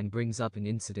research and brings up an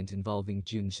incident involving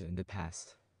Junxia in the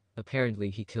past.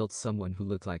 Apparently he killed someone who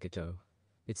looked like a doe.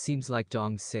 It seems like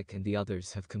Dong-sik and the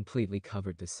others have completely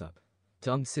covered this up.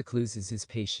 Dong-sik loses his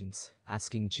patience,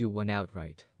 asking Ju-won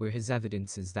outright where his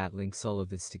evidence is that links all of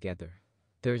this together.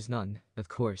 There's none, of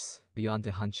course, beyond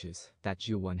the hunches that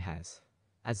Ju-won has.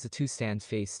 As the two stand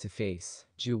face to face,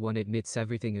 Ju-won admits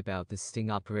everything about the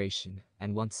sting operation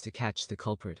and wants to catch the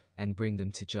culprit and bring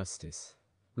them to justice.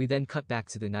 We then cut back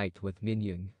to the night with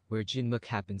Min-young, where Jin-muk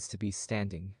happens to be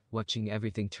standing, watching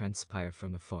everything transpire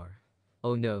from afar.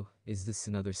 Oh no, is this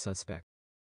another suspect?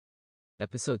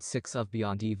 Episode 6 of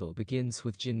Beyond Evil begins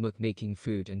with Jin-muk making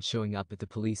food and showing up at the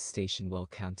police station while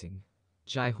counting.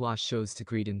 Jae-hwa shows to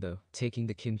greet him though, taking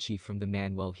the kimchi from the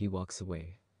man while he walks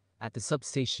away. At the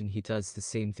substation he does the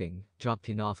same thing,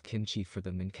 dropping off kimchi for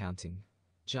them and counting.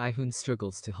 Jae-hoon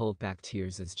struggles to hold back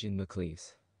tears as Jin-muk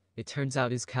leaves. It turns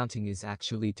out his counting is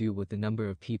actually due with the number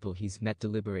of people he's met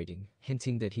deliberating,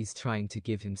 hinting that he's trying to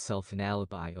give himself an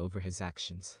alibi over his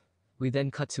actions. We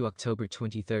then cut to October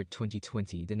 23,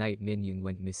 2020, the night Min-young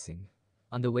went missing.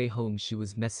 On the way home she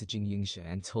was messaging Yingxia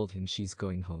and told him she's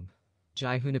going home.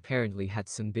 Jae-hoon apparently had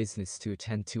some business to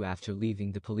attend to after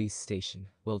leaving the police station,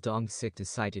 while Dong-sik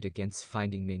decided against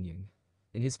finding Min-young.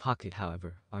 In his pocket,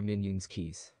 however, are Min-young's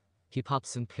keys. He pops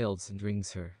some pills and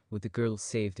rings her, with the girl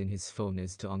saved in his phone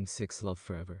as Dong-sik's love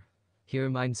forever. He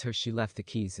reminds her she left the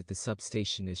keys at the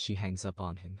substation as she hangs up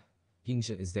on him.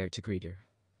 Yingxia is there to greet her.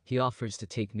 He offers to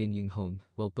take Min-young home,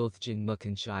 while both Jin-muk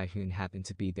and Jae-hoon happen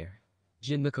to be there.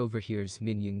 Jin-muk overhears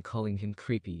Min-young calling him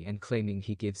creepy and claiming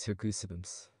he gives her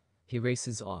goosebumps. He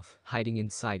races off, hiding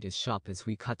inside his shop as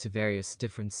we cut to various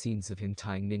different scenes of him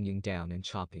tying Min-young down and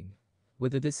chopping.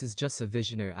 Whether this is just a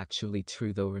vision or actually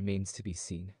true though remains to be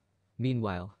seen.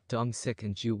 Meanwhile, Dong-sik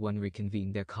and Ju-won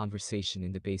reconvene their conversation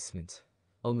in the basement.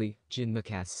 Only,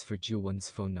 Jin-muk asks for Ju-won's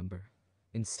phone number.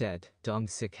 Instead,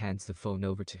 Dong-sik hands the phone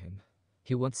over to him.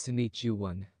 He wants to meet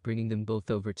Ju-won, bringing them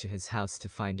both over to his house to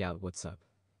find out what's up.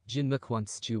 Jin-muk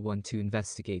wants Ju-won to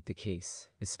investigate the case,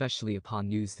 especially upon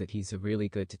news that he's a really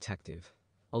good detective.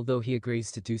 Although he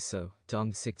agrees to do so,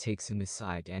 Dong-sik takes him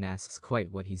aside and asks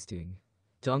quite what he's doing.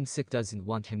 Dong-sik doesn't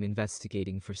want him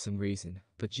investigating for some reason,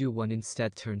 but Ju-won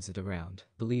instead turns it around,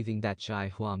 believing that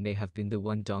Jae-hwa may have been the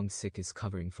one Dong-sik is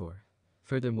covering for.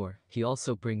 Furthermore, he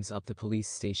also brings up the police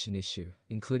station issue,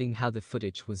 including how the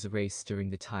footage was erased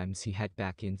during the times he had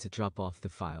back in to drop off the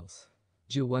files.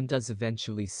 Ju-won does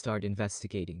eventually start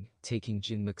investigating, taking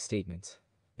Jin-muk's statement.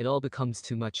 It all becomes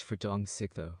too much for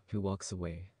Dong-sik though, who walks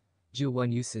away.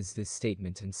 Ju-won uses this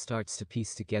statement and starts to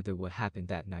piece together what happened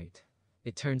that night.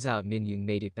 It turns out Min-young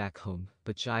made it back home,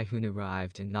 but Jae-hoon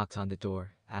arrived and knocked on the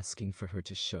door, asking for her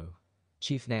to show.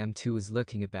 Chief Nam too is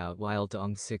looking about while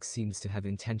Dong-sik seems to have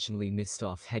intentionally missed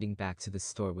off heading back to the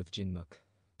store with Jin-muk.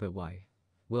 But why?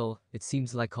 Well, it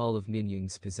seems like all of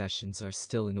Min-young's possessions are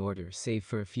still in order save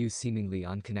for a few seemingly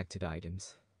unconnected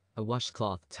items. A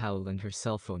washcloth, towel and her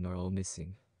cell phone are all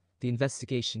missing. The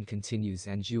investigation continues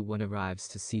and Ju-won arrives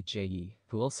to see Jae-yi,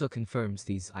 who also confirms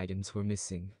these items were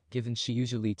missing, given she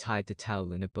usually tied the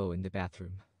towel in a bow in the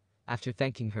bathroom. After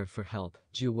thanking her for help,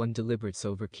 Ju-won deliberates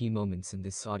over key moments in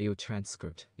this audio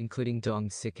transcript, including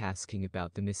Dong-sik asking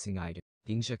about the missing item.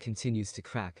 Yingxia continues to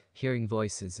crack, hearing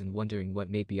voices and wondering what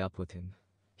may be up with him.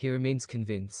 He remains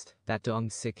convinced that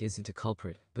Dong-sik isn't a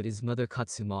culprit, but his mother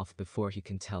cuts him off before he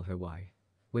can tell her why.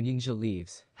 When Yingxia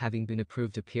leaves, having been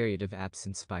approved a period of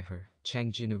absence by her,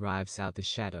 Chang Jin arrives out the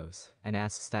shadows and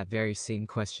asks that very same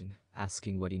question,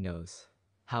 asking what he knows.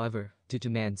 However, Du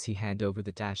demands he hand over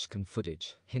the dashcam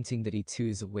footage, hinting that he too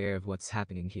is aware of what's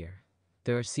happening here.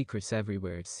 There are secrets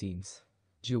everywhere it seems.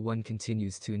 Ju-won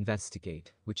continues to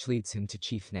investigate, which leads him to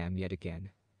Chief Nam yet again.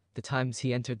 The times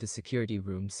he entered the security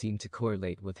room seem to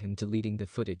correlate with him deleting the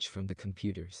footage from the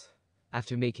computers.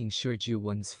 After making sure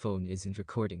Ju-won's phone isn't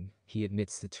recording, he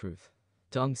admits the truth.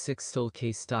 Dong-sik stole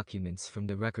case documents from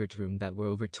the record room that were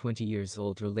over 20 years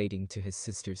old relating to his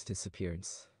sister's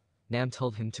disappearance. Nam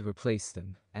told him to replace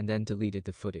them, and then deleted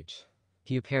the footage.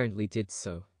 He apparently did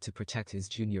so, to protect his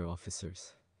junior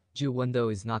officers. Ju-won though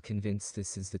is not convinced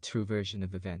this is the true version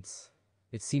of events.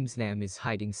 It seems Nam is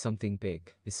hiding something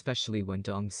big, especially when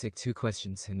Dong-sik too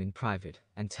questions him in private,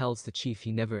 and tells the chief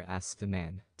he never asked the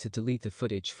man to delete the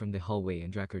footage from the hallway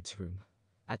and records room.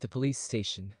 At the police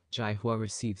station, Jae-hwa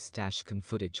receives dashcam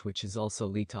footage which is also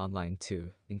leaked online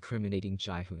too, incriminating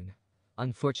Jae-hoon.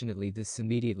 Unfortunately this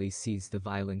immediately sees the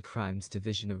Violent Crimes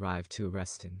Division arrive to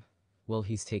arrest him. Well,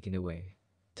 he's taken away.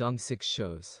 Dong-sik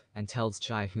shows, and tells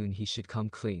Jae-hoon he should come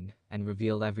clean, and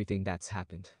reveal everything that's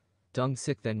happened.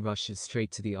 Dong-sik then rushes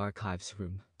straight to the archives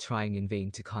room, trying in vain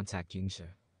to contact Yingxia.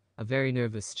 A very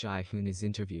nervous Jae-hoon is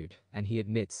interviewed, and he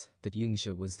admits that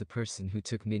Yingxia was the person who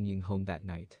took Min-young home that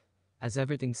night. As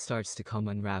everything starts to come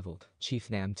unraveled, Chief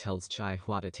Nam tells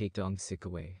Jae-hwa to take Dong-sik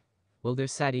away. While they're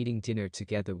sat eating dinner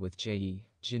together with Jae-yi,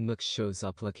 Jin-muk shows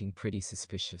up looking pretty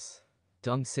suspicious.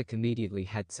 Dong-sik immediately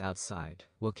heads outside,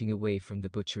 walking away from the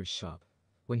butcher's shop.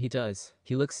 When he does,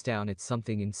 he looks down at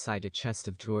something inside a chest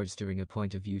of drawers during a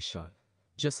point-of-view shot.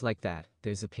 Just like that,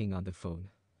 there's a ping on the phone.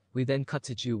 We then cut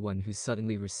to Ju-won who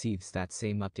suddenly receives that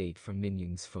same update from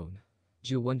Min-young's phone.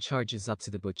 Ju-won charges up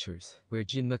to the butcher's, where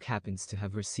Jin-muk happens to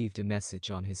have received a message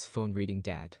on his phone reading,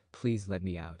 "Dad, please let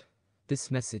me out."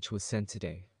 This message was sent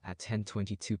today, at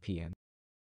 10:22 p.m.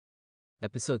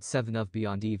 Episode 7 of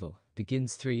Beyond Evil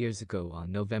begins 3 years ago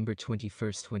on November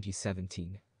 21,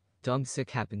 2017. Dong-sik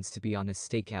happens to be on a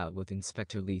stakeout with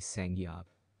Inspector Lee Sang-yeob.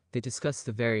 They discuss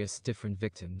the various different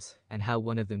victims, and how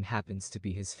one of them happens to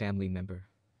be his family member.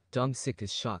 Dong-sik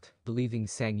is shocked, believing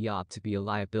Sang-yeop to be a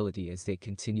liability as they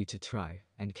continue to try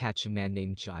and catch a man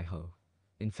named Jai-ho.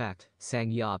 In fact,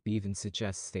 Sang-yeop even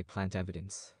suggests they plant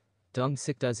evidence.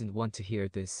 Dong-sik doesn't want to hear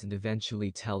this and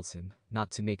eventually tells him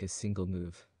not to make a single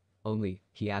move. Only,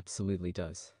 he absolutely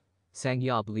does.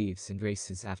 Sang-yeop leaves and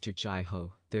races after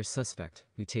Jai-ho, their suspect,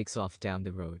 who takes off down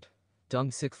the road.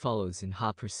 Dong-sik follows in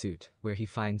hot pursuit, where he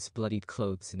finds bloodied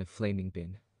clothes in a flaming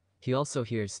bin. He also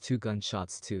hears 2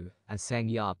 gunshots too, as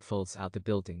Sang-yeop falls out the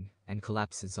building and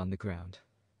collapses on the ground.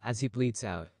 As he bleeds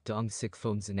out, Dong-sik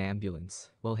phones an ambulance,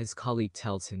 while his colleague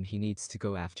tells him he needs to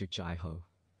go after Jai-ho.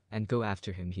 And go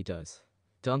after him he does.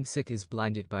 Dong-sik is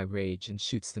blinded by rage and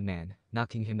shoots the man,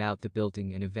 knocking him out the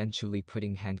building and eventually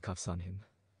putting handcuffs on him.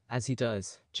 As he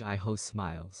does, Jai-ho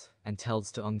smiles and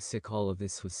tells Dong-sik all of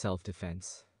this was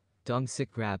self-defense. Dong-sik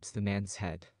grabs the man's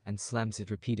head and slams it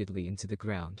repeatedly into the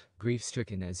ground,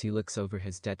 grief-stricken as he looks over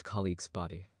his dead colleague's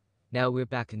body. Now we're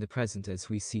back in the present as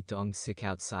we see Dong-sik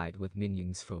outside with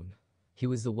Min-young's phone. He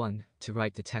was the one to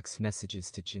write the text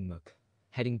messages to Jin-muk.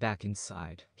 Heading back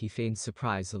inside, he feigns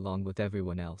surprise along with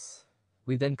everyone else.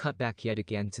 We then cut back yet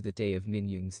again to the day of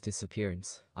Min-young's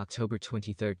disappearance, October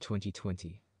 23,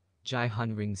 2020.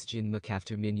 Jae-hun rings Jin-muk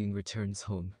after Min-young returns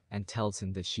home and tells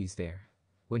him that she's there.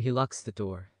 When he locks the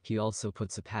door, he also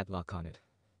puts a padlock on it.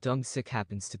 Dong-sik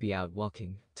happens to be out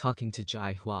walking, talking to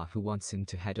Jae-hwa who wants him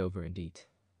to head over and eat.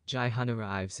 Jae-hun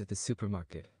arrives at the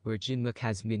supermarket, where Jin-muk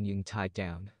has Min-young tied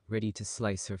down, ready to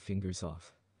slice her fingers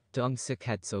off. Dong-sik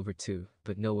heads over too,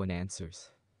 but no one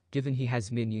answers. Given he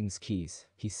has Min-young's keys,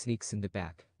 he sneaks in the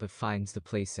back, but finds the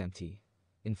place empty.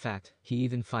 In fact, he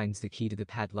even finds the key to the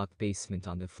padlocked basement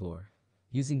on the floor.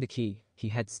 Using the key, he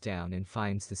heads down and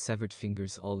finds the severed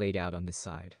fingers all laid out on the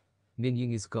side.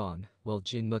 Min-young is gone, while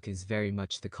Jin-muk is very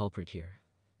much the culprit here.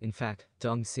 In fact,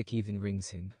 Dong-sik even rings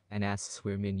him and asks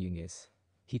where Min-young is.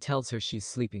 He tells her she's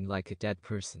sleeping like a dead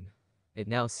person. It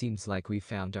now seems like we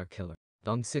found our killer.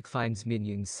 Dong-sik finds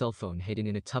Min-young's cell phone hidden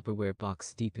in a Tupperware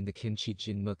box deep in the kimchi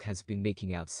Jin-muk has been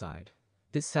making outside.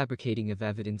 This fabricating of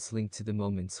evidence linked to the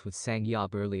moments with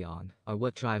Sang-yeop early on are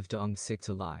what drive Dong-sik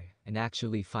to lie and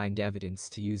actually find evidence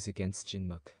to use against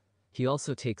Jin-muk. He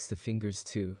also takes the fingers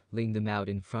too, laying them out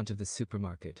in front of the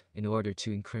supermarket in order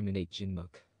to incriminate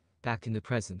Jin-muk. Back in the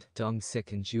present,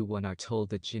 Dong-sik and Ju-won are told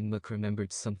that Jin-muk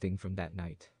remembered something from that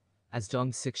night. As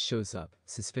Dong-sik shows up,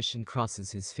 suspicion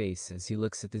crosses his face as he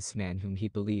looks at this man whom he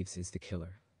believes is the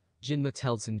killer. Jin-muk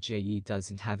tells him Jae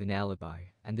doesn't have an alibi,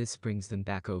 and this brings them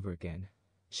back over again.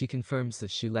 She confirms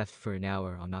that she left for an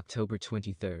hour on October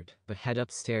 23rd, but head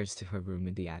upstairs to her room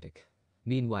in the attic.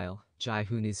 Meanwhile,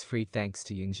 Jae-hoon is freed thanks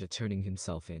to Young-ja turning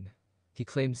himself in. He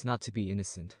claims not to be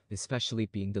innocent, especially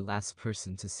being the last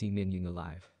person to see Min-young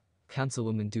alive.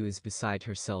 Councilwoman Do is beside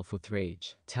herself with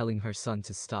rage, telling her son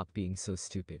to stop being so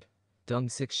stupid.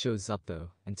 Dong-sik shows up though,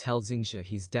 and tells Young-ja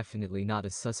he's definitely not a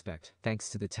suspect, thanks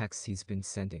to the texts he's been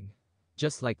sending.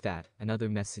 Just like that, another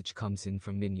message comes in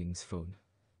from Min-young's phone.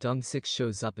 Dong-sik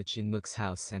shows up at Jin-muk's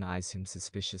house and eyes him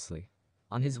suspiciously.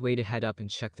 On his way to head up and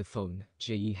check the phone,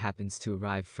 Jae happens to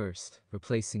arrive first,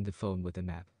 replacing the phone with a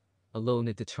map. Alone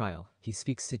at the trial, he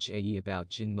speaks to Jae about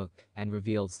Jin-muk and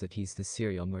reveals that he's the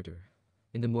serial murderer.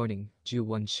 In the morning,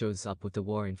 Ju-won shows up with the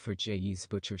warrant for Jae's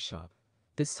butcher shop.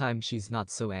 This time she's not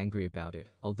so angry about it,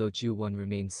 although Ju-won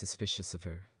remains suspicious of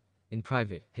her. In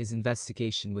private, his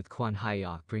investigation with Kwon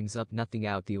Hyok brings up nothing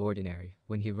out the ordinary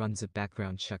when he runs a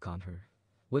background check on her.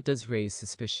 What does raise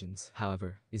suspicions,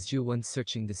 however, is Ju-won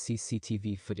searching the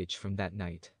CCTV footage from that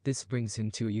night. This brings him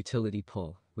to a utility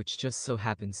pole, which just so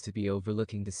happens to be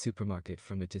overlooking the supermarket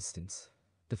from a distance.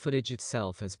 The footage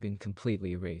itself has been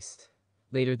completely erased.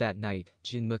 Later that night,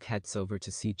 Jin-muk heads over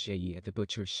to see Jae at the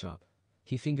butcher's shop.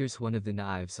 He fingers one of the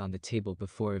knives on the table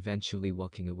before eventually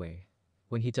walking away.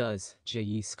 When he does,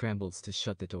 Jae scrambles to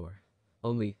shut the door.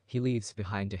 Only, he leaves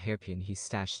behind a hairpin he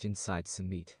stashed inside some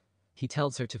meat. He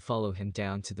tells her to follow him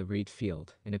down to the reed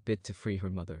field in a bid to free her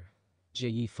mother.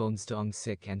 Jae phones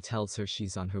Dong-sik and tells her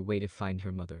she's on her way to find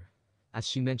her mother. As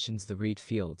she mentions the reed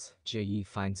fields, Jae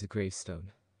finds a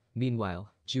gravestone.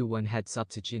 Meanwhile, Ju-won heads up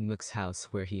to Jin-muk's house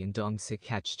where he and Dong-sik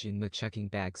catch Jin-muk checking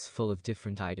bags full of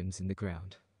different items in the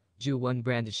ground. Ju-won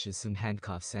brandishes some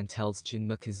handcuffs and tells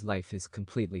Jin-muk his life is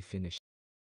completely finished.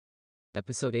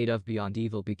 Episode 8 of Beyond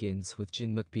Evil begins with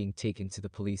Jin-muk being taken to the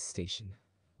police station.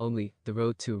 Only, the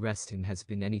road to arrest him has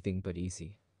been anything but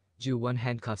easy. Ju-won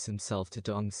handcuffs himself to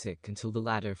Dong-sik until the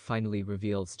latter finally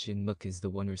reveals Jin-muk is the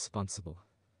one responsible.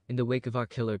 In the wake of our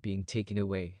killer being taken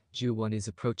away, Ju-won is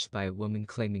approached by a woman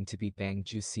claiming to be Bang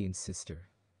Ju-seon's sister.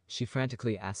 She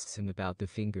frantically asks him about the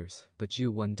fingers, but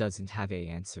Ju-won doesn't have any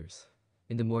answers.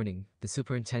 In the morning, the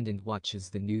superintendent watches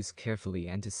the news carefully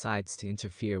and decides to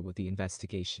interfere with the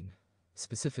investigation.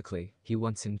 Specifically, he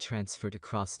wants him transferred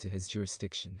across to his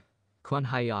jurisdiction. Kwan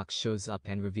Hyok shows up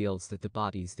and reveals that the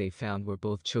bodies they found were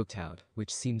both choked out,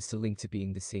 which seems to link to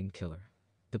being the same killer.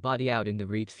 The body out in the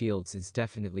reed fields is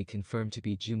definitely confirmed to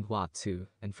be Jung Hwa too,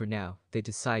 and for now, they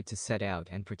decide to set out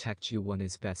and protect Ju-won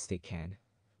as best they can.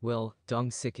 Well,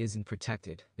 Dong-sik isn't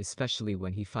protected, especially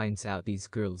when he finds out these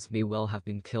girls may well have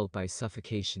been killed by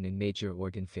suffocation and major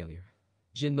organ failure.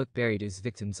 Jin-mook buried his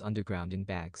victims underground in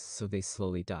bags so they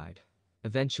slowly died.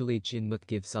 Eventually Jin-mook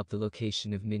gives up the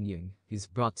location of Min-young, who's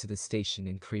brought to the station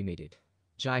and cremated.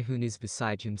 Jae-hoon is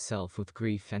beside himself with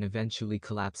grief and eventually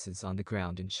collapses on the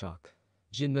ground in shock.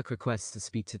 Jin-mook requests to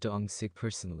speak to Dong-sik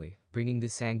personally, bringing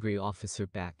this angry officer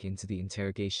back into the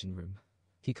interrogation room.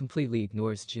 He completely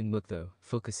ignores Jin-mook though,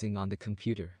 focusing on the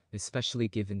computer, especially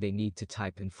given they need to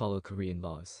type and follow Korean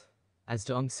laws. As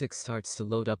Dong-sik starts to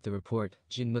load up the report,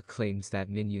 Jin-mook claims that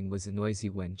Min-young was a noisy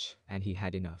wench, and he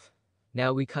had enough.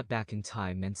 Now we cut back in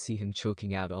time and see him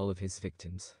choking out all of his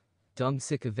victims.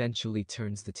 Dong-sik eventually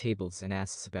turns the tables and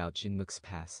asks about Jin-mook's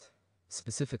past.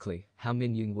 Specifically, how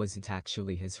Min-young wasn't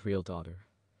actually his real daughter.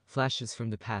 Flashes from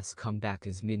the past come back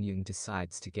as Min-young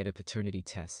decides to get a paternity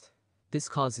test. This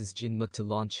causes Jin-mook to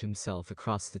launch himself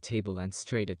across the table and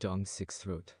straight at Dong-sik's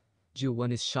throat.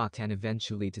 Ju-won is shocked and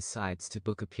eventually decides to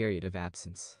book a period of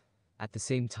absence. At the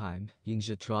same time,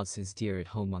 Young-ja draws his deer at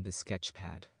home on the sketch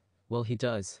pad. While he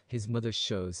does, his mother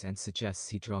shows and suggests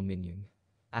he draw Min-young.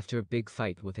 After a big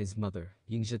fight with his mother,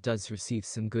 Young-ja does receive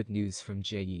some good news from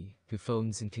Jae, who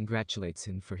phones and congratulates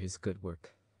him for his good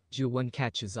work. Ju-won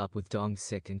catches up with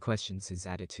Dong-sik and questions his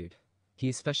attitude. He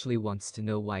especially wants to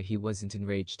know why he wasn't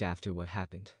enraged after what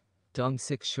happened.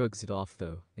 Dong-sik shrugs it off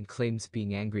though, and claims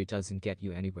being angry doesn't get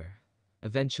you anywhere.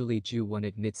 Eventually Ju-won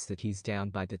admits that he's down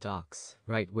by the docks,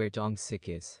 right where Dong-sik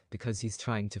is, because he's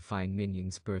trying to find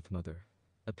Min-young's birth mother.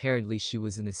 Apparently she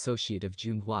was an associate of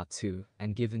Jung Hwa too,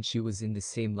 and given she was in the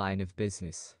same line of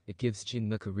business, it gives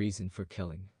Jin-mook a reason for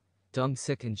killing.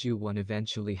 Dong-sik and Ju-won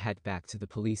eventually head back to the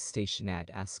police station and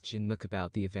ask Jin-mook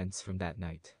about the events from that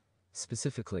night.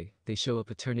 Specifically, they show a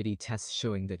paternity test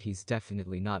showing that he's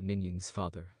definitely not Min-young's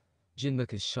father.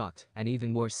 Jin-mook is shocked, and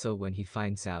even more so when he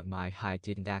finds out Mi-hai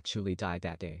didn't actually die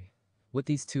that day. What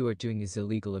these two are doing is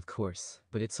illegal of course,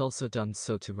 but it's also done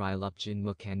so to rile up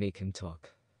Jin-mook and make him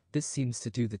talk. This seems to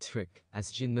do the trick,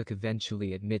 as Jin-mook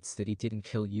eventually admits that he didn't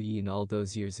kill Yu-yin all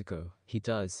those years ago. He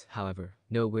does, however,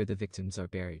 know where the victims are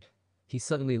buried. He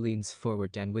suddenly leans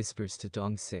forward and whispers to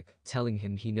Dong-sik, telling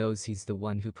him he knows he's the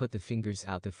one who put the fingers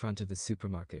out the front of the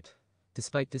supermarket.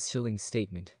 Despite this chilling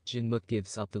statement, Jin-mook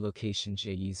gives up the location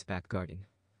Jae's back garden.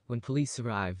 When police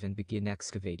arrive and begin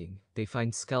excavating, they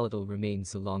find skeletal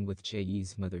remains along with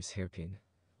Jae's mother's hairpin.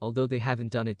 Although they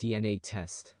haven't done a DNA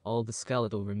test, all the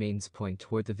skeletal remains point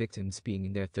toward the victims being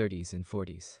in their 30s and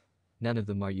 40s. None of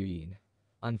them are Yu-yin.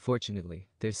 Unfortunately,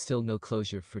 there's still no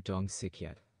closure for Dong-sik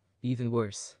yet. Even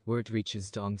worse, word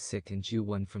reaches Dong-sik and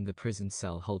Ju-won from the prison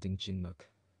cell holding Jin-mook.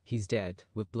 He's dead,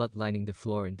 with blood lining the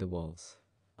floor and the walls.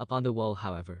 Up on the wall,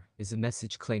 however, is a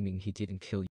message claiming he didn't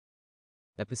kill you.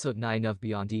 Episode 9 of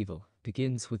Beyond Evil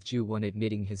begins with Ju-won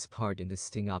admitting his part in the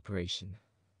sting operation.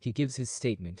 He gives his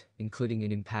statement, including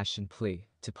an impassioned plea,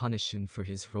 to punish him for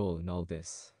his role in all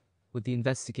this. With the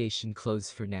investigation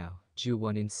closed for now,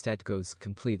 Ju-won instead goes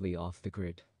completely off the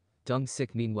grid.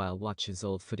 Dong-sik meanwhile watches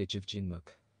old footage of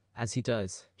Jin-mook. As he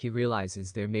does, he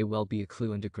realizes there may well be a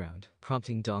clue underground,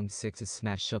 prompting Dong-sik to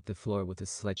smash up the floor with a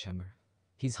sledgehammer.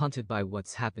 He's haunted by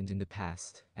what's happened in the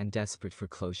past, and desperate for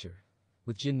closure.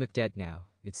 With Jin-mook dead now,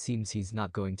 it seems he's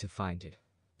not going to find it.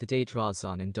 The day draws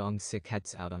on and Dong-sik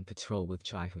heads out on patrol with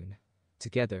Jae-hoon.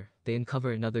 Together, they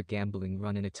uncover another gambling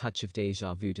run and a touch of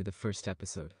deja vu to the first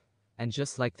episode. And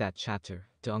just like that chapter,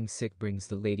 Dong-sik brings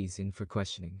the ladies in for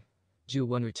questioning.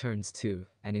 Ju-won returns too,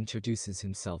 and introduces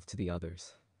himself to the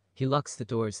others. He locks the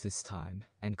doors this time,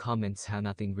 and comments how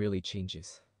nothing really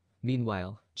changes.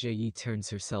 Meanwhile, Jae turns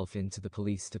herself into the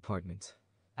police department.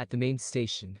 At the main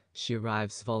station, she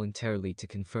arrives voluntarily to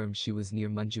confirm she was near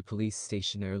Munju police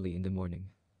station early in the morning.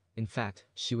 In fact,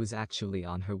 she was actually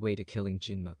on her way to killing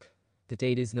Jin-mook. The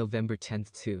date is November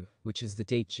 10th too, which is the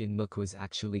date Jin-mook was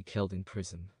actually killed in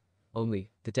prison. Only,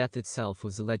 the death itself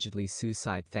was allegedly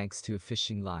suicide thanks to a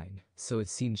fishing line, so it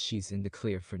seems she's in the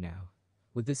clear for now.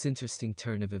 With this interesting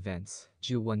turn of events,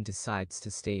 Ju-won decides to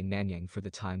stay in Nanyang for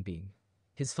the time being.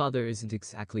 His father isn't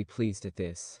exactly pleased at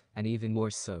this, and even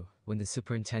more so, when the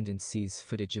superintendent sees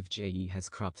footage of Jae has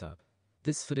cropped up.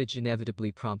 This footage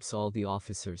inevitably prompts all the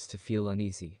officers to feel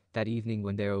uneasy, that evening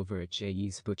when they're over at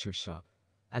Jae's butcher shop.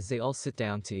 As they all sit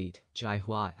down to eat,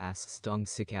 Jai-hwa asks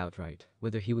Dong-sik outright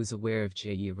whether he was aware of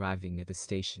Jae arriving at the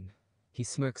station. He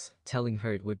smirks, telling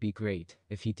her it would be great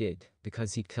if he did,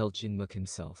 because he'd killed Jin-mook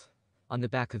himself. On the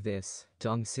back of this,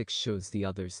 Dong-sik shows the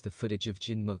others the footage of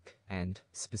Jin-mook and,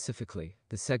 specifically,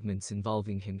 the segments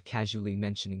involving him casually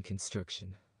mentioning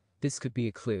construction. This could be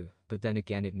a clue, but then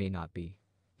again it may not be.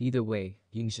 Either way,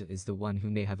 Yingja is the one who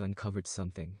may have uncovered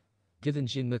something. Given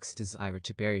Jin-mook's desire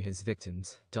to bury his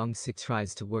victims, Dong-sik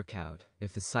tries to work out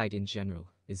if the site in general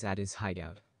is at his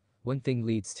hideout. One thing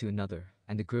leads to another,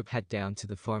 and the group head down to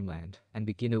the farmland and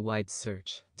begin a wide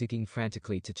search, digging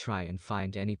frantically to try and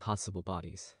find any possible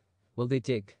bodies. While they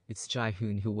dig, it's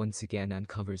Jae-hoon who once again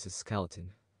uncovers a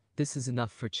skeleton. This is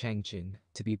enough for Chang-jin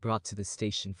to be brought to the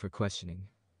station for questioning.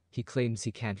 He claims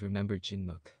he can't remember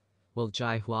Jin-mook. While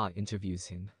Jai-hwa interviews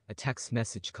him, a text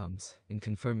message comes in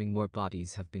confirming more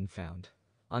bodies have been found.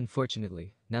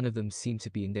 Unfortunately, none of them seem to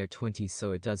be in their 20s,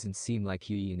 so it doesn't seem like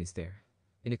Yoo-in is there.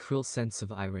 In a cruel sense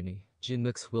of irony,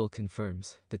 Jin-mook's will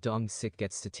confirms that Dong-sik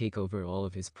gets to take over all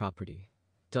of his property.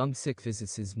 Dong-sik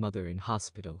visits his mother in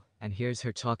hospital and hears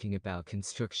her talking about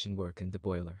construction work and the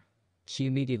boiler. She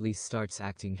immediately starts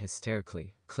acting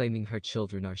hysterically, claiming her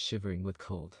children are shivering with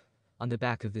cold. On the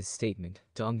back of this statement,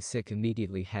 Dong-sik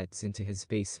immediately heads into his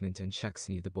basement and checks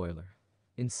near the boiler.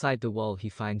 Inside the wall he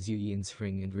finds Yoo-in's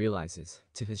ring and realizes,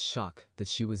 to his shock, that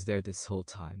she was there this whole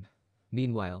time.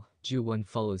 Meanwhile, Ju-won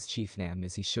follows Chief Nam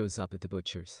as he shows up at the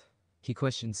butcher's. He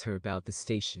questions her about the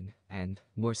station and,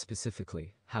 more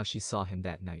specifically, how she saw him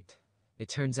that night. It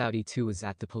turns out he too was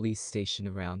at the police station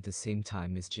around the same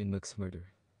time as Jin-mook's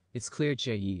murder. It's clear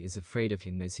Jae is afraid of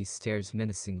him as he stares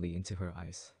menacingly into her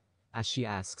eyes. As she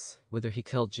asks whether he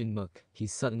killed Jin-mook,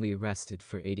 he's suddenly arrested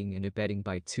for aiding and abetting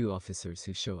by two officers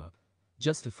who show up.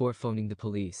 Just before phoning the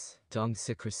police,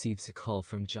 Dong-sik receives a call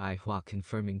from Jai-hwa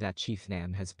confirming that Chief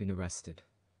Nam has been arrested.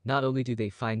 Not only do they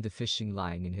find the fishing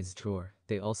line in his drawer,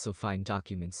 they also find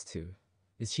documents too.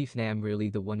 Is Chief Nam really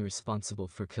the one responsible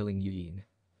for killing Yoo-in?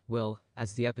 Well,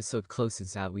 as the episode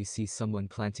closes out we see someone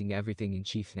planting everything in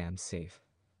Chief Nam's safe.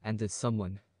 And that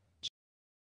someone...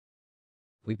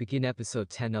 We begin episode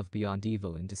 10 of Beyond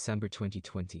Evil in December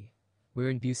 2020.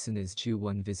 We're in Busan as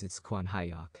Ju-won visits Kwon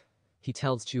Hyok. He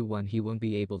tells Ju-won he won't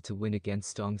be able to win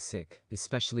against Dong-sik,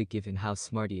 especially given how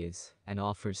smart he is, and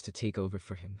offers to take over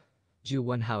for him.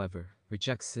 Ju-won, however,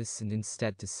 rejects this and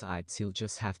instead decides he'll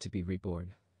just have to be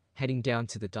reborn. Heading down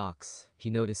to the docks,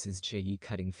 he notices Jae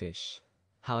cutting fish.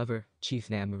 However, Chief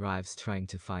Nam arrives trying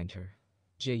to find her.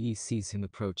 Jae sees him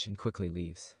approach and quickly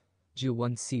leaves.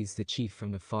 Ju-won sees the chief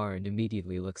from afar and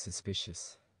immediately looks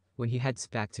suspicious. When he heads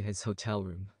back to his hotel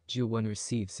room, Ju-won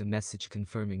receives a message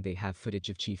confirming they have footage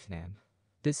of Chief Nam.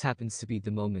 This happens to be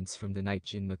the moments from the night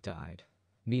Jin-mook died.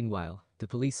 Meanwhile, the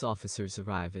police officers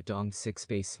arrive at Dong-sik's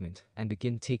basement and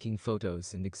begin taking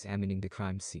photos and examining the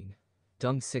crime scene.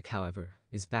 Dong-sik, however,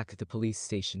 is back at the police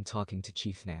station talking to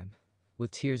Chief Nam.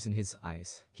 With tears in his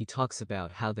eyes, he talks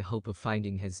about how the hope of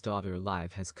finding his daughter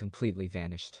alive has completely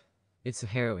vanished. It's a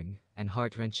harrowing and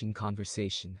heart-wrenching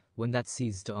conversation, one that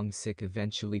sees Dong-sik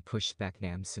eventually push back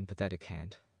Nam's sympathetic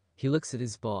hand. He looks at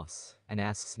his boss and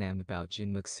asks Nam about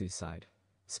Jin-mook's suicide.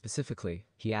 Specifically,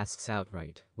 he asks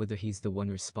outright whether he's the one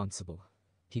responsible.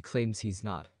 He claims he's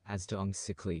not, as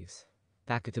Dong-sik leaves.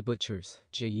 Back at the butcher's,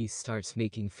 Jae starts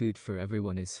making food for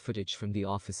everyone as footage from the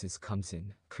offices comes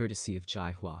in, courtesy of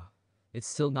Jai-hwa. It's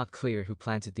still not clear who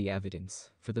planted the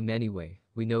evidence. For them anyway,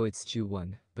 we know it's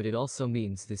Ju-won, but it also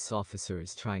means this officer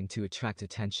is trying to attract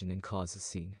attention and cause a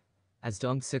scene. As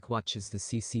Dong-sik watches the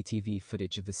CCTV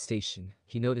footage of the station,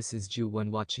 he notices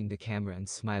Ju-won watching the camera and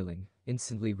smiling,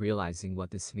 instantly realizing what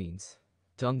this means.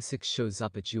 Dong-sik shows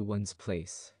up at Ju-won's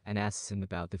place and asks him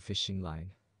about the fishing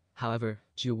line. However,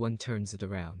 Ju-won turns it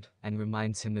around and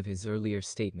reminds him of his earlier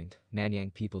statement,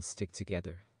 Manyang people stick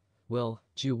together. Well,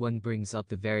 Ju-won brings up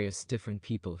the various different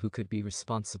people who could be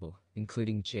responsible,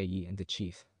 including Jae and the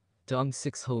chief.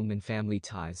 Dong-sik's home and family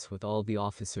ties with all the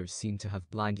officers seem to have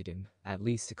blinded him, at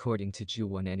least according to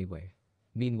Ju-won anyway.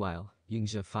 Meanwhile,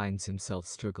 Yoonja finds himself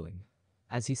struggling.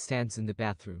 As he stands in the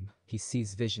bathroom, he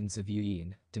sees visions of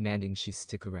Yoo-in, demanding she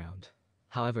stick around.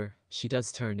 However, she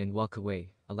does turn and walk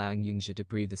away, allowing Yoonja to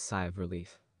breathe a sigh of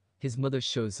relief. His mother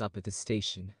shows up at the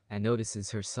station and notices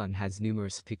her son has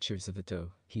numerous pictures of the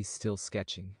dough he's still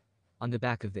sketching. On the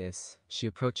back of this, she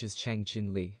approaches Chang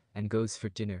Jin-lee and goes for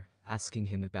dinner, asking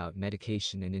him about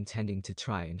medication and intending to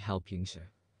try and help Yoonja.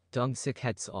 Dong-sik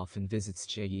heads off and visits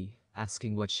Jae,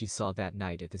 asking what she saw that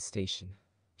night at the station.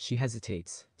 She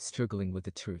hesitates, struggling with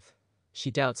the truth.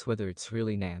 She doubts whether it's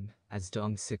really Nam, as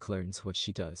Dong-sik learns what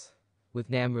she does.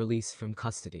 With Nam released from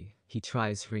custody, he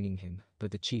tries ringing him, but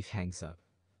the chief hangs up.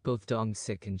 Both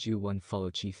Dong-sik and Ju-won follow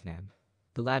Chief Nam.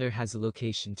 The latter has a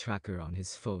location tracker on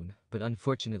his phone, but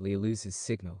unfortunately loses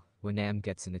signal when Nam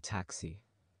gets in a taxi.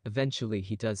 Eventually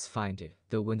he does find it,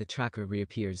 though when the tracker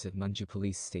reappears at Munju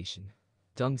police station.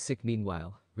 Dong-sik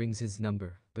meanwhile rings his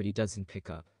number, but he doesn't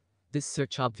pick up. This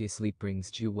search obviously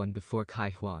brings Ju-won before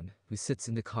Kai-hwan, who sits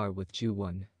in the car with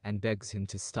Ju-won and begs him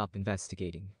to stop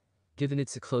investigating. Given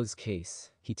it's a closed case,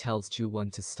 he tells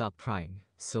Ju-won to stop prying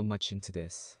so much into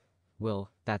this.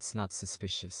 Well, that's not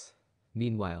suspicious.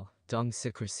 Meanwhile,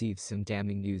 Dong-sik receives some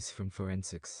damning news from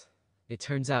forensics. It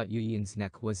turns out Yu-yin's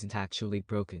neck wasn't actually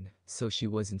broken, so she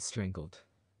wasn't strangled.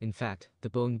 In fact, the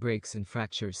bone breaks and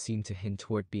fractures seem to hint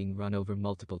toward being run over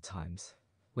multiple times.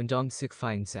 When Dong-sik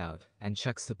finds out and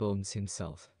checks the bones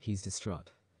himself, he's distraught.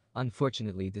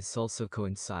 Unfortunately, this also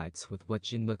coincides with what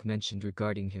Jin-muk mentioned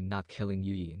regarding him not killing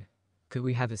Yu-yin. Could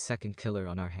we have a second killer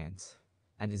on our hands?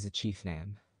 And is it Chief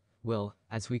Nam? Well,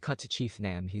 as we cut to Chief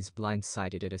Nam, he's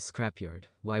blindsided at a scrapyard.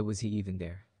 Why was he even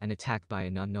there? And attacked by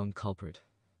an unknown culprit.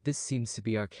 This seems to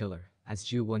be our killer, as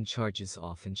Ju-won charges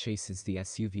off and chases the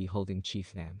SUV holding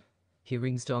Chief Nam. He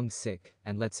rings Dong-sik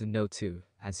and lets him know too,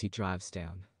 as he drives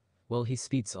down. While he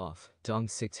speeds off,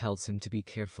 Dong-sik tells him to be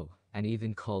careful, and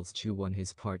even calls Ju-won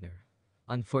his partner.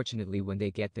 Unfortunately, when they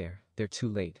get there, they're too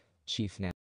late. Chief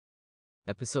Nam.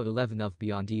 Episode 11 of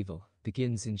Beyond Evil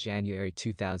begins in January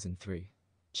 2003.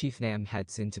 Chief Nam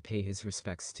heads in to pay his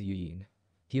respects to Yu-yin.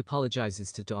 He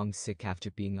apologizes to Dong-sik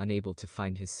after being unable to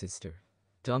find his sister.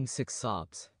 Dong-sik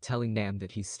sobs, telling Nam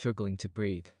that he's struggling to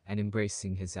breathe and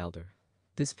embracing his elder.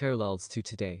 This parallels to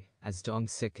today, as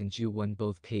Dong-sik and Ju-won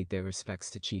both paid their respects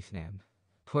to Chief Nam.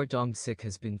 Poor Dong-sik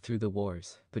has been through the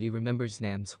wars, but he remembers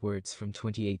Nam's words from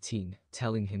 2018,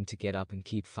 telling him to get up and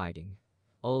keep fighting.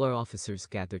 All our officers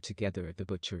gather together at the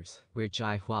butcher's, where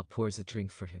Jai-hwa pours a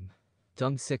drink for him.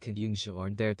 Dong-sik and Young-ja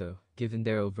aren't there though, given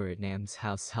they're over at Nam's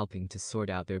house helping to sort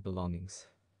out their belongings.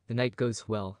 The night goes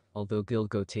well, although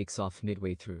Gil-go takes off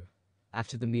midway through.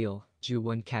 After the meal,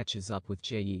 Ju-won catches up with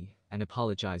Jae and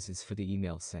apologizes for the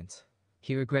email sent.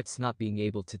 He regrets not being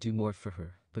able to do more for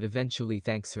her, but eventually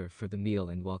thanks her for the meal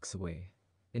and walks away.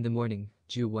 In the morning,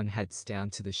 Ju-won heads down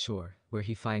to the shore, where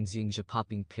he finds Young-ja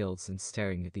popping pills and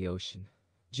staring at the ocean.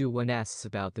 Ju-won asks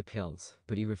about the pills,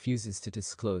 but he refuses to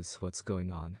disclose what's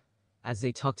going on. As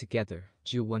they talk together,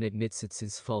 Ju-won admits it's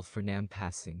his fault for Nam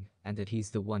passing, and that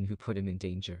he's the one who put him in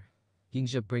danger.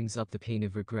 Young-ja brings up the pain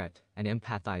of regret, and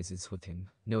empathizes with him,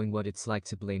 knowing what it's like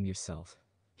to blame yourself.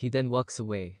 He then walks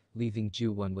away, leaving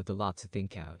Ju-won with a lot to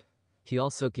think out. He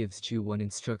also gives Ju-won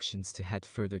instructions to head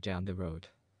further down the road.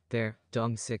 There,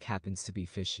 Dong-sik happens to be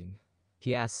fishing.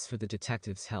 He asks for the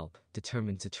detective's help,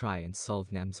 determined to try and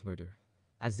solve Nam's murder.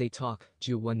 As they talk,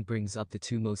 Ju-won brings up the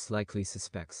two most likely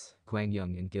suspects,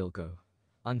 Kwang-young and Gil-go.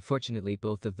 Unfortunately,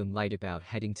 both of them lied about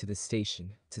heading to the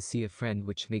station to see a friend,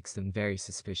 which makes them very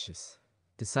suspicious.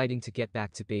 Deciding to get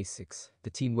back to basics, the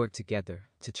team work together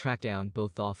to track down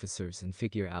both officers and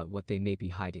figure out what they may be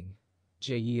hiding.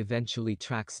 Jae eventually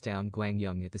tracks down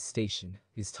Kwang-young at the station.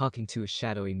 He's talking to a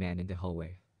shadowy man in the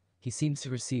hallway. He seems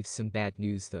to receive some bad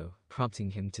news though,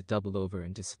 prompting him to double over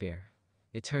in despair.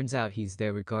 It turns out he's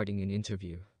there regarding an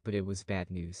interview, but it was bad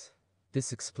news.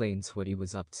 This explains what he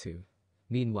was up to.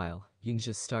 Meanwhile,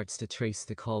 Young-ja starts to trace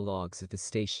the call logs at the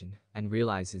station and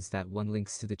realizes that one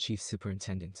links to the chief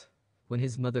superintendent. When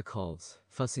his mother calls,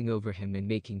 fussing over him and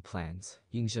making plans,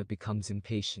 Young-ja becomes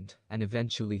impatient and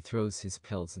eventually throws his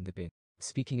pills in the bin.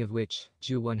 Speaking of which,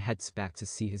 Ju-won heads back to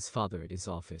see his father at his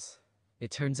office.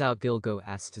 It turns out Gil-go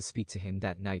asked to speak to him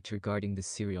that night regarding the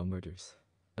serial murders.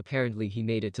 Apparently he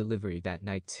made a delivery that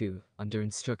night too, under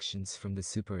instructions from the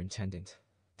superintendent.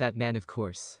 That man, of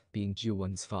course, being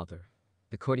Ju-won's father.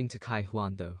 According to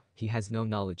Kai-hwan though, he has no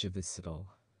knowledge of this at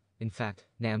all. In fact,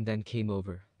 Nam then came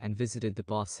over and visited the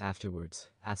boss afterwards,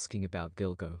 asking about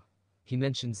Gil-go. He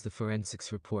mentions the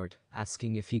forensics report,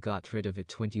 asking if he got rid of it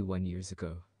 21 years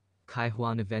ago.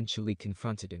 Kai-hwan eventually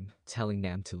confronted him, telling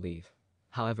Nam to leave.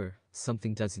 However,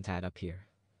 something doesn't add up here.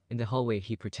 In the hallway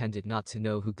he pretended not to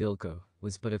know who Gil-go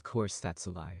was, but of course that's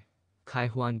a lie.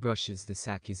 Kai-hwan brushes this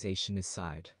accusation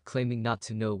aside, claiming not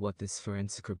to know what this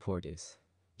forensic report is.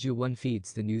 Ju-won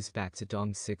feeds the news back to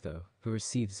Dong-sik though, who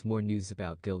receives more news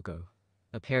about Gil-go.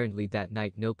 Apparently that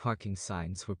night no parking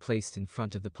signs were placed in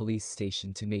front of the police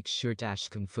station to make sure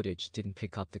dashcam footage didn't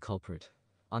pick up the culprit.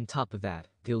 On top of that,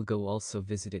 Gil-go also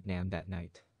visited Nam that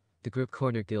night. The group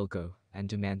corner Gil-go and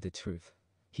demand the truth.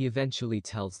 He eventually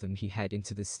tells them he head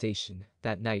into the station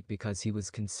that night because he was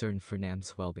concerned for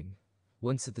Nam's well-being.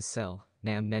 Once at the cell,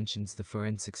 Nam mentions the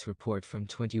forensics report from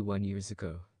 21 years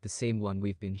ago, the same one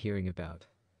we've been hearing about.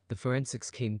 The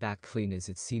forensics came back clean, as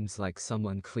it seems like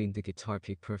someone cleaned the guitar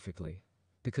pick perfectly.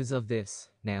 Because of this,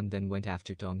 Nam then went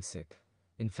after Dong-sik.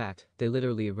 In fact, they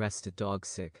literally arrested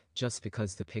Dong-sik just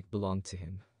because the pick belonged to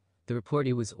him. The report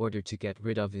he was ordered to get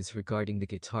rid of is regarding the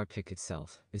guitar pick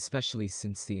itself, especially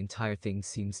since the entire thing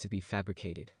seems to be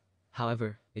fabricated.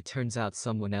 However, it turns out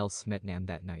someone else met Nam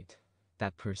that night.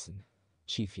 That person.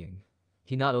 Chief Ying.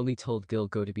 He not only told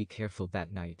Gil-go to be careful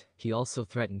that night, he also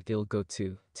threatened Gil-go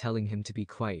too, telling him to be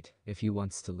quiet if he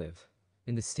wants to live.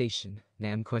 In the station,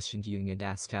 Nam questioned Ying and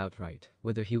asked outright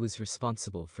whether he was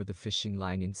responsible for the fishing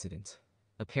line incident.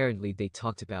 Apparently they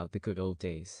talked about the good old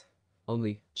days.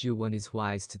 Only, Ju-won is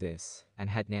wise to this, and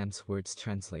had Nam's words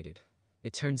translated.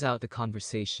 It turns out the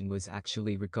conversation was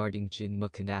actually regarding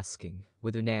Jin-muk and asking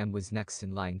whether Nam was next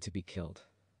in line to be killed.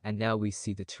 And now we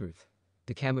see the truth.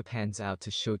 The camera pans out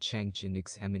to show Chang Jin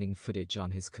examining footage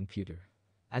on his computer.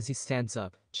 As he stands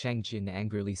up, Chang Jin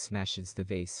angrily smashes the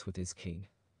vase with his cane.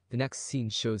 The next scene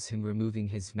shows him removing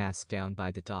his mask down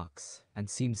by the docks, and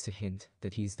seems to hint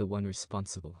that he's the one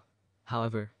responsible.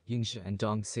 However, Yingzhe and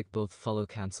Dong-sik both follow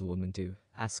Councilwoman Du,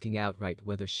 asking outright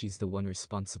whether she's the one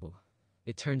responsible.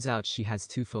 It turns out she has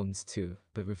 2 phones too,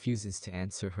 but refuses to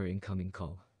answer her incoming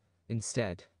call.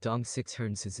 Instead, Dong-sik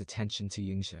turns his attention to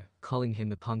Yingzhe, calling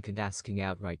him a punk and asking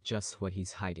outright just what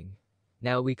he's hiding.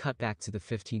 Now we cut back to the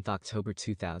 15th October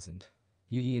 2000.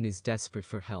 Yu Yin is desperate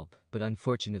for help, but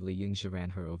unfortunately Yingzhe ran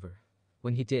her over.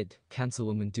 When he did,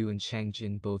 Councilwoman Du and Chang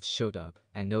Jin both showed up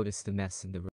and noticed the mess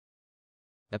in the room.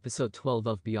 Episode 12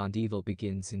 of Beyond Evil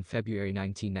begins in February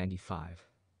 1995.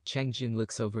 Chang Jin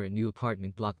looks over a new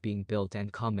apartment block being built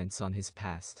and comments on his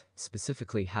past,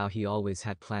 specifically how he always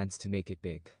had plans to make it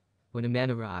big. When a man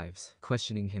arrives,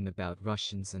 questioning him about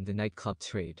Russians and the nightclub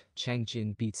trade, Chang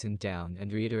Jin beats him down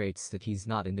and reiterates that he's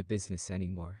not in the business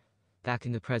anymore. Back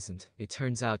in the present, it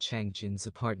turns out Chang Jin's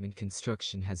apartment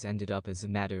construction has ended up as a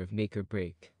matter of make or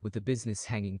break, with the business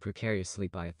hanging precariously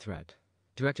by a thread.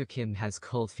 Director Kim has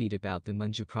cold feet about the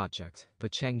Munju project,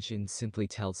 but Chang Jin simply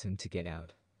tells him to get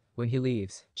out. When he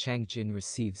leaves, Chang Jin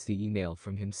receives the email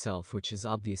from himself, which is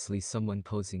obviously someone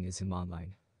posing as him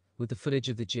online. With the footage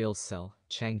of the jail cell,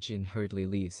 Chang Jin hurriedly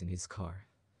leaves in his car.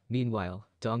 Meanwhile,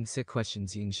 Dong-sik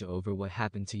questions Yingzhe over what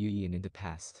happened to Yu Yin in the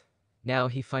past. Now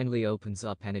he finally opens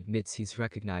up and admits he's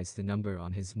recognized the number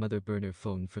on his mother burner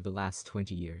phone for the last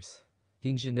 20 years.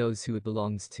 Yingzhe knows who it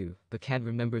belongs to, but can't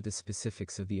remember the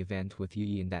specifics of the event with Yu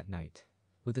Yin that night.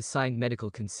 With the signed medical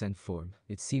consent form,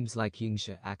 it seems like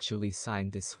Yingzhe actually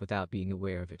signed this without being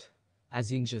aware of it.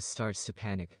 As Yingzhe starts to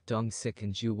panic, Dong-sik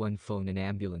and Ju-won phone an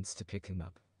ambulance to pick him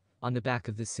up. On the back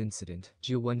of this incident,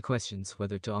 Ju-won questions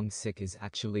whether Dong-sik is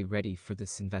actually ready for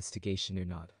this investigation or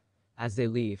not. As they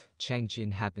leave, Chang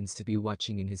Jin happens to be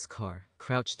watching in his car,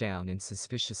 crouched down and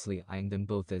suspiciously eyeing them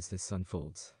both as this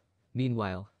unfolds.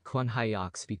 Meanwhile, Kwon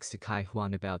Hyok speaks to Kai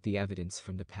Hwan about the evidence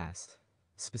from the past.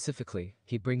 Specifically,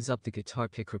 he brings up the guitar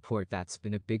pick report that's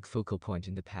been a big focal point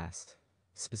in the past.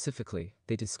 Specifically,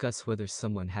 they discuss whether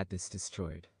someone had this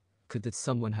destroyed. Could that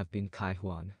someone have been Kai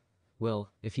Hwan?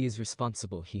 Well, if he is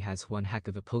responsible, he has one heck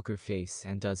of a poker face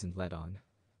and doesn't let on.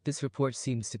 This report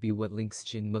seems to be what links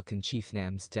Jin-muk and Chief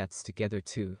Nam's deaths together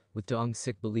too, with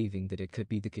Dong-sik believing that it could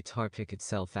be the guitar pick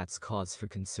itself that's cause for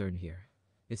concern here.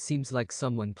 It seems like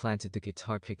someone planted the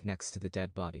guitar pick next to the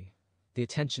dead body. The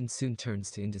attention soon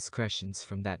turns to indiscretions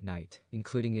from that night,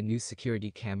 including a new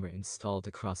security camera installed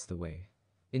across the way.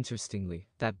 Interestingly,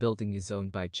 that building is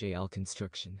owned by JL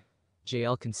Construction.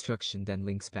 JL Construction then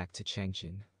links back to Chang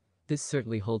Jin. This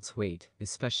certainly holds weight,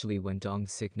 especially when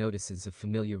Dong-sik notices a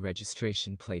familiar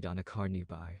registration plate on a car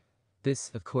nearby.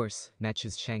 This, of course,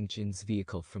 matches Chang Jin's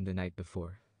vehicle from the night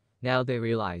before. Now they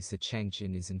realize that Chang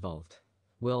Jin is involved.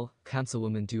 Well,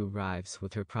 Councilwoman Du arrives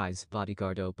with her prize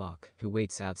bodyguard Oh-bok, who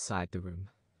waits outside the room.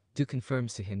 Du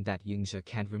confirms to him that Yingzhe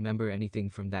can't remember anything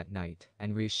from that night,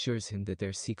 and reassures him that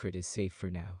their secret is safe for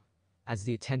now. As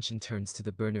the attention turns to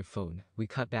the burner phone, we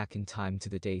cut back in time to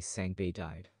the day Sang-bae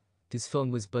died. Du's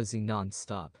phone was buzzing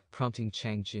non-stop, prompting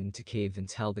Chang Jin to cave and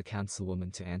tell the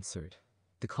councilwoman to answer it.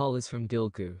 The call is from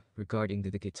Gil-gu, regarding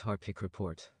the guitar pick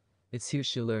report. It's here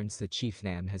she learns that Chief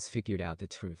Nam has figured out the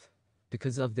truth.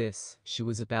 Because of this, she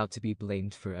was about to be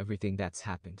blamed for everything that's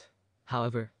happened.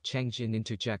 However, Chang Jin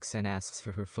interjects and asks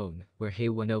for her phone, where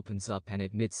Hae-won opens up and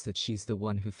admits that she's the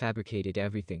one who fabricated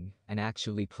everything and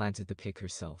actually planted the pick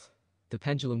herself. The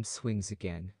pendulum swings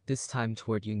again, this time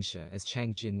toward Yingzhe, as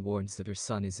Chang Jin warns that her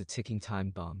son is a ticking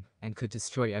time bomb and could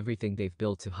destroy everything they've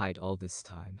built to hide all this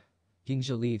time.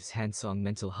 Yingzhe leaves Hansong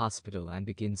Mental Hospital and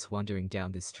begins wandering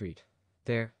down the street.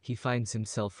 There, he finds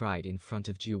himself right in front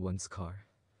of Ju-won's car.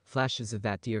 Flashes of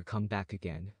that deer come back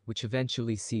again, which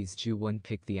eventually sees Ju-won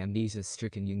pick the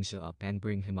amnesia-stricken Yingzha up and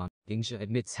bring him on. Yingzha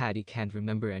admits he can't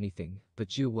remember anything, but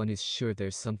Ju-won is sure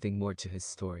there's something more to his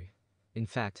story. In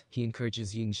fact, he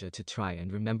encourages Yingzha to try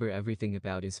and remember everything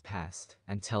about his past,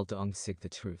 and tell Dong-sik the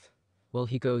truth. While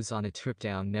he goes on a trip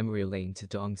down memory lane to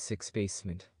Dong-sik's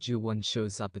basement, Ju-won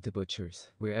shows up at the butcher's,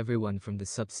 where everyone from the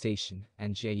substation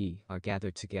and Jae are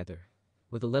gathered together.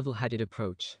 With a level-headed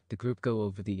approach, the group go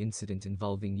over the incident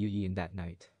involving Yu-yin that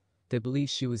night. They believe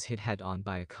she was hit head-on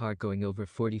by a car going over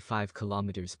 45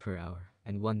 kilometers per hour,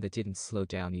 and one that didn't slow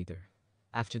down either.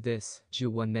 After this,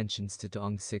 Ju-won mentions to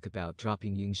Dong-sik about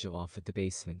dropping Yingzha off at the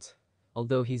basement.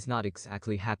 Although he's not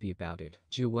exactly happy about it,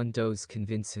 Ju-won does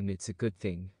convince him it's a good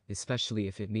thing, especially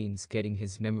if it means getting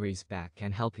his memories back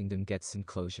and helping them get some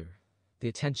closure. The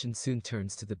attention soon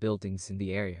turns to the buildings in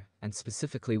the area, and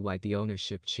specifically why the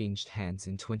ownership changed hands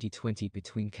in 2020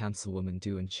 between Councilwoman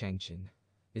Du and Chang Jin.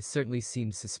 It certainly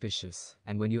seems suspicious,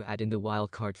 and when you add in the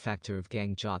wildcard factor of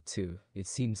Gang Ja too, it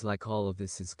seems like all of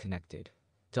this is connected.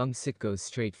 Dong-sik goes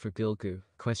straight for Gilgu,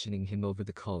 questioning him over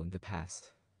the call in the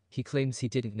past. He claims he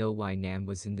didn't know why Nam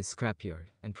was in the scrapyard,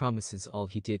 and promises all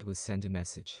he did was send a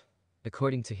message.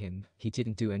 According to him, he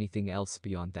didn't do anything else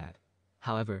beyond that.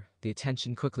 However, the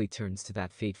attention quickly turns to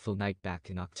that fateful night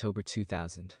back in October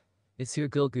 2000. It's here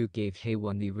Gilgu gave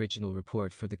Haewon the original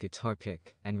report for the guitar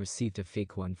pick and received a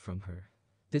fake one from her.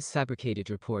 This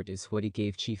fabricated report is what he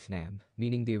gave Chief Nam,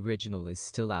 meaning the original is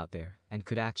still out there and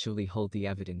could actually hold the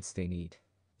evidence they need.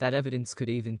 That evidence could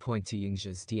even point to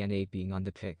Yingzha's DNA being on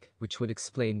the pick, which would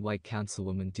explain why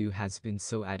Councilwoman Du has been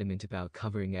so adamant about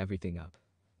covering everything up.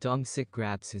 Dong-sik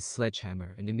grabs his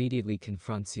sledgehammer and immediately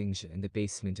confronts Yingzha in the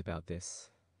basement about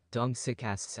this. Dong-sik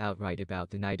asks outright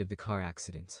about the night of the car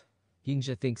accident.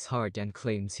 Yingzha thinks hard and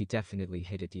claims he definitely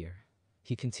hit a deer.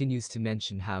 He continues to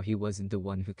mention how he wasn't the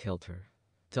one who killed her.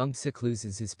 Dong-sik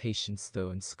loses his patience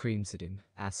though and screams at him,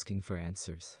 asking for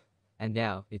answers. And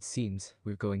now, it seems,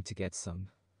 we're going to get some.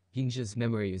 Yingzha's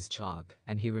memory is jogged,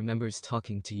 and he remembers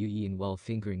talking to Yu-yin while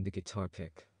fingering the guitar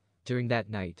pick. During that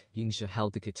night, Yingzha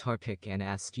held the guitar pick and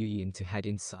asked Yu-yin to head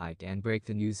inside and break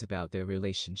the news about their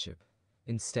relationship.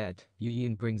 Instead,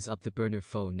 Yu-yin brings up the burner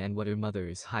phone and what her mother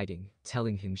is hiding,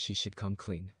 telling him she should come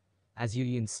clean. As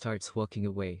Yu-yin starts walking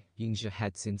away, Yingzha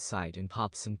heads inside and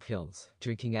pops some pills,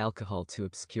 drinking alcohol to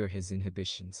obscure his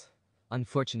inhibitions.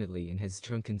 Unfortunately, in his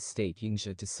drunken state,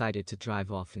 Yingzha decided to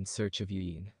drive off in search of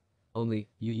Yu-yin. Only,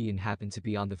 Yu-yin happened to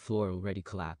be on the floor already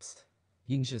collapsed.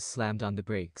 Yingzha slammed on the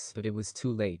brakes, but it was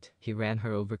too late. He ran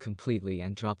her over completely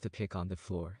and dropped the pick on the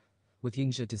floor. With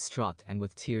Yingzha distraught and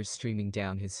with tears streaming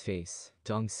down his face,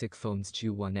 Dong-sik phones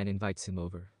Ju-won and invites him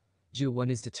over. Ju-won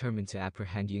is determined to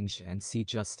apprehend Yingzha and see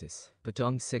justice, but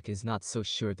Dong-sik is not so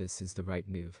sure this is the right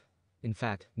move. In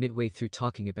fact, midway through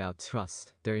talking about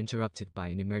trust, they're interrupted by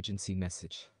an emergency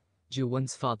message.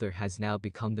 Ju-won's father has now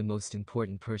become the most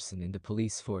important person in the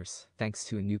police force, thanks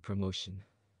to a new promotion.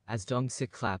 As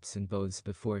Dong-sik claps and bows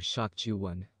before shock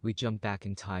Ju-won, we jump back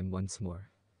in time once more.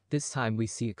 This time we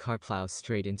see a car plow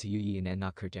straight into Yu-yin and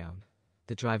knock her down.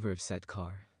 The driver of said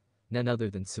car. None other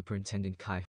than Superintendent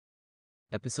Kai.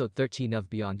 Episode 13 of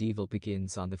Beyond Evil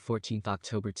begins on the 14th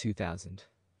October 2000.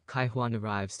 Kai Hwan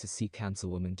arrives to see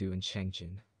Councilwoman Du and Chang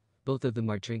Jin. Both of them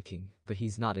are drinking, but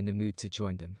he's not in the mood to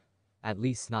join them. At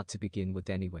least not to begin with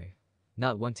anyway.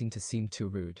 Not wanting to seem too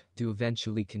rude, Du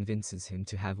eventually convinces him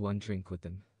to have one drink with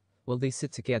them. While they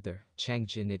sit together, Chang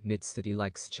Jin admits that he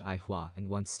likes Jai Hua and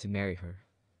wants to marry her.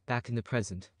 Back in the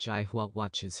present, Jai Hua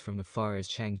watches from afar as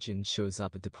Chang Jin shows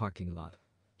up at the parking lot.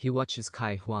 He watches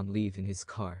Kai Hwan leave in his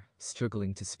car,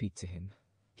 struggling to speak to him.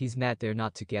 He's mad they're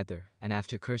not together, and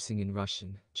after cursing in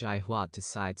Russian, Jai Hua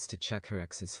decides to check her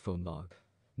ex's phone log.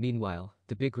 Meanwhile,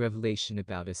 the big revelation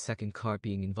about a second car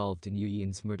being involved in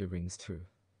Yu-yin's murder rings true.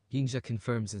 Yingzha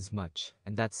confirms as much,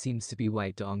 and that seems to be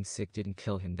why Dong-sik didn't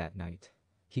kill him that night.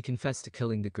 He confessed to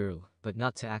killing the girl, but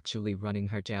not to actually running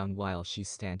her down while she's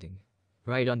standing.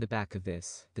 Right on the back of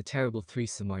this, the terrible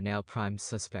threesome are now prime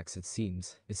suspects it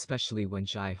seems, especially when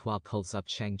Jai Hua pulls up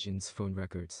Chang Jin's phone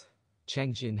records.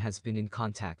 Chang Jin has been in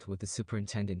contact with the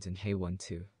superintendent and Haewon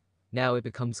too. Now it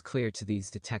becomes clear to these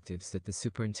detectives that the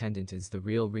superintendent is the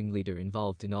real ringleader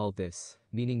involved in all this,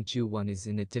 meaning Ju-won is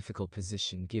in a difficult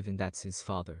position given that's his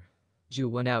father.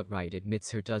 Ju-won outright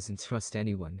admits her doesn't trust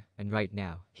anyone, and right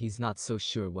now, he's not so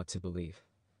sure what to believe.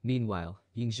 Meanwhile,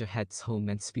 Yingzha heads home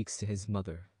and speaks to his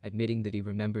mother, admitting that he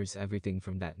remembers everything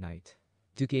from that night.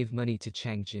 Du gave money to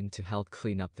Chang Jin to help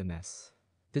clean up the mess.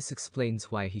 This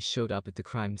explains why he showed up at the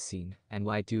crime scene, and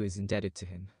why Du is indebted to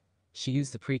him. She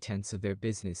used the pretense of their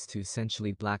business to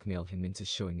essentially blackmail him into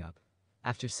showing up.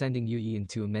 After sending Yu Yin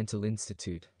to a mental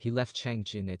institute, he left Chang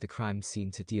Jin at the crime scene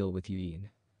to deal with Yu Yin.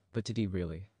 But did he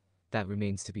really? That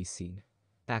remains to be seen.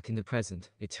 Back in the present,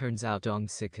 it turns out Dong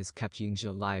Sik has kept Yingzhe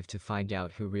alive to find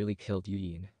out who really killed Yu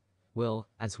Yin. Well,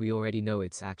 as we already know,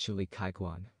 it's actually Kai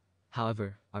Guan.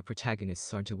 However, our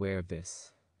protagonists aren't aware of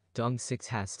this. Dong Sik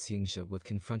tasks Yingzhe with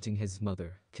confronting his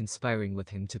mother, conspiring with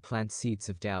him to plant seeds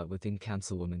of doubt within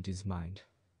Councilwoman Du's mind.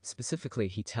 Specifically,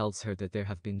 he tells her that there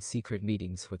have been secret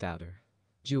meetings without her.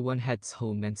 Ju-won heads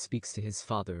home and speaks to his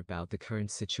father about the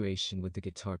current situation with the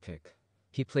guitar pick.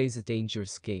 He plays a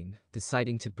dangerous game,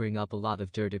 deciding to bring up a lot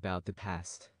of dirt about the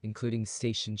past, including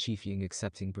Station Chief Ying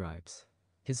accepting bribes.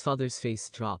 His father's face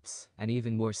drops, and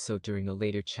even more so during a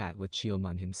later chat with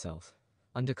Chioman himself.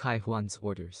 Under Kai Huan's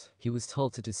orders, he was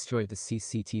told to destroy the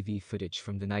CCTV footage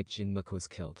from the night Jin Mook was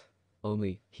killed.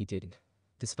 Only, he didn't.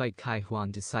 Despite Kai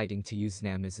Huan deciding to use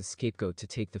Nam as a scapegoat to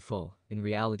take the fall, in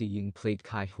reality Ying played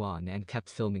Kai Huan and kept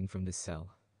filming from the cell.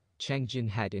 Chang Jin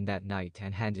had in that night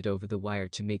and handed over the wire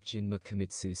to make Jin Mook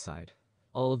commit suicide.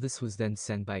 All of this was then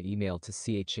sent by email to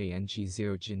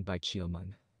CHANG0 Jin by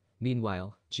Chioman.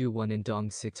 Meanwhile, Ju-won and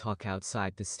Dong Sik talk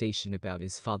outside the station about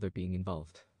his father being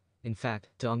involved. In fact,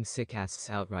 Dong Sik asks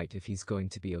outright if he's going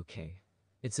to be okay.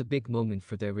 It's a big moment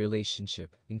for their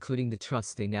relationship, including the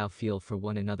trust they now feel for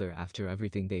one another after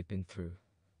everything they've been through.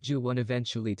 Ju-won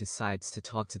eventually decides to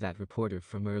talk to that reporter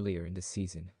from earlier in the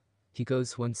season. He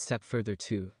goes one step further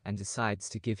too, and decides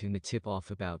to give him a tip-off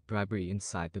about bribery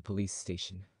inside the police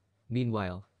station.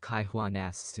 Meanwhile, Kai Huan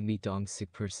asks to meet Dong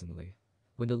Sik personally.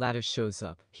 When the latter shows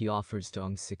up, he offers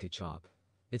Dong Sik a job.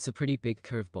 It's a pretty big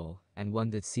curveball, and one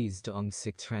that sees Dong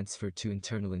Sik transferred to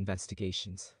internal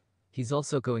investigations. He's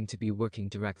also going to be working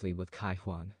directly with Kai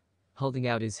Huan. Holding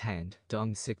out his hand,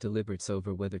 Dong Sik deliberates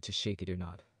over whether to shake it or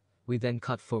not. We then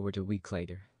cut forward a week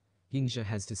later. Yingzhe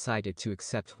has decided to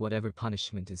accept whatever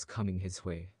punishment is coming his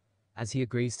way. As he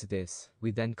agrees to this,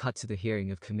 we then cut to the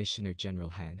hearing of Commissioner General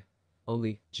Han.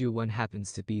 Only, Ju-won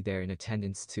happens to be there in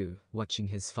attendance too, watching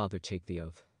his father take the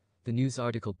oath. The news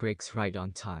article breaks right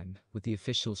on time, with the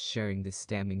officials sharing this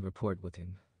damning report with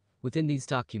him. Within these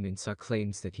documents are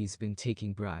claims that he's been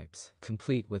taking bribes,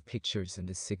 complete with pictures and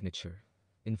his signature.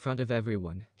 In front of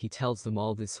everyone, he tells them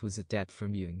all this was a debt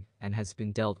from Ying, and has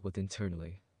been dealt with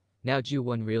internally. Now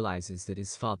Ju-won realizes that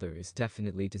his father is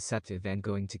definitely deceptive and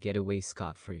going to get away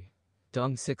scot-free.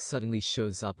 Dong Sik suddenly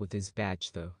shows up with his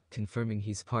badge though, confirming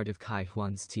he's part of Kai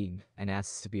Huan's team, and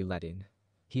asks to be let in.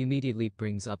 He immediately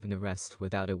brings up an arrest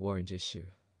without a warrant issue.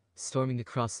 Storming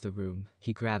across the room,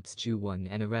 he grabs Ju-won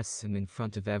and arrests him in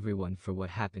front of everyone for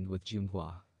what happened with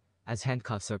Junhua. As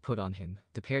handcuffs are put on him,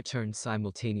 the pair turn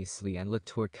simultaneously and look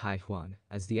toward Kai Huan,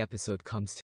 as the episode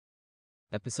comes to.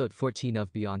 Episode 14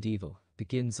 of Beyond Evil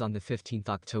begins on the 15th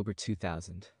October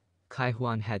 2000. Kai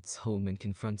Huan heads home and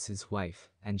confronts his wife,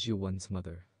 and Ju-won's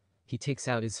mother. He takes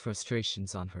out his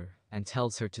frustrations on her, and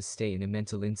tells her to stay in a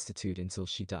mental institute until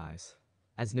she dies.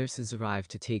 As nurses arrive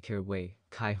to take her away,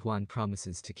 Kai Huan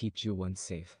promises to keep Ju-won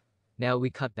safe. Now we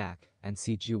cut back, and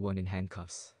see Ju-won in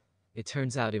handcuffs. It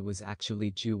turns out it was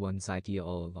actually Ju-won's idea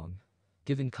all along.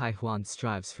 Given Kai Huan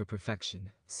strives for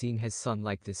perfection, seeing his son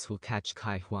like this will catch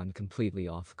Kai Huan completely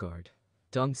off guard.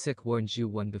 Dong Sik warned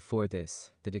Ju-won before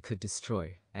this, that it could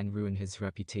destroy and ruin his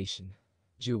reputation.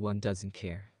 Ju-won doesn't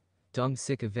care. Dong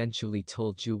Sik eventually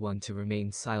told Ju-won to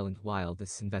remain silent while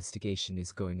this investigation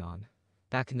is going on.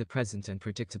 Back in the present and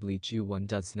predictably Ju-won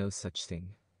does no such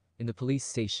thing. In the police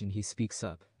station he speaks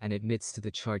up, and admits to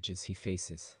the charges he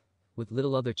faces. With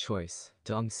little other choice,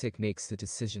 Dong Sik makes the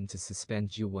decision to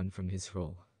suspend Ju-won from his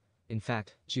role. In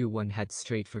fact, Ju-won heads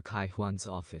straight for Kai Huan's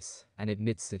office, and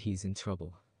admits that he's in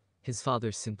trouble. His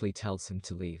father simply tells him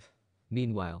to leave.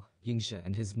 Meanwhile, Yingzhe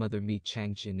and his mother meet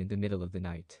Chang Jin in the middle of the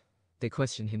night. They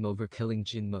question him over killing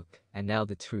Jin Mook, and now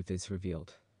the truth is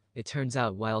revealed. It turns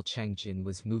out while Chang Jin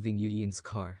was moving Yu Yin's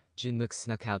car, Jin Mook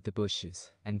snuck out the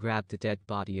bushes and grabbed the dead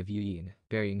body of Yu Yin,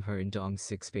 burying her in Dong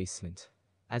Sik's basement.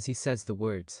 As he says the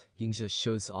words, Yingzhe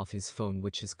shows off his phone,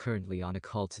 which is currently on a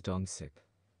call to Dong Sik.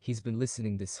 He's been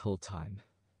listening this whole time.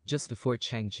 Just before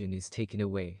Chang Jin is taken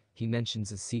away, he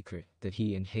mentions a secret that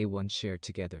he and Hae-won shared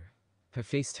together. Her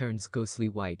face turns ghostly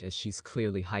white as she's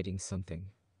clearly hiding something.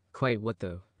 Quite what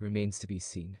though, remains to be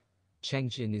seen. Chang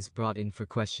Jin is brought in for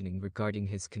questioning regarding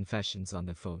his confessions on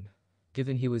the phone.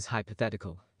 Given he was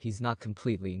hypothetical, he's not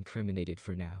completely incriminated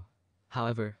for now.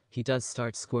 However, he does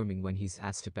start squirming when he's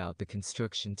asked about the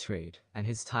construction trade and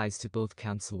his ties to both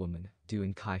Councilwoman Du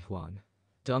and Kai Huan.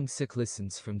 Dong Sik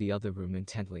listens from the other room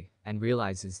intently, and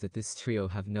realizes that this trio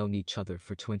have known each other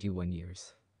for 21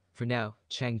 years. For now,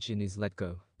 Chang Jin is let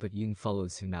go, but Ying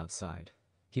follows him outside.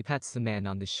 He pats the man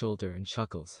on the shoulder and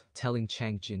chuckles, telling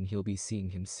Chang Jin he'll be seeing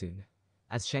him soon.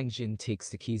 As Chang Jin takes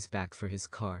the keys back for his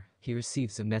car, he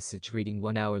receives a message reading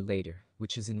 1 hour later,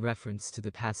 which is in reference to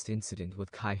the past incident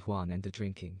with Kai Huan and the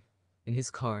drinking. In his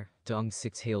car,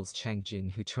 Dong-sik hails Chang Jin,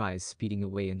 who tries speeding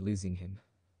away and losing him.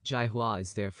 Jai Hua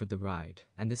is there for the ride,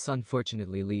 and this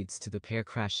unfortunately leads to the pair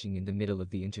crashing in the middle of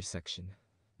the intersection.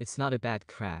 It's not a bad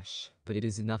crash, but it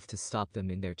is enough to stop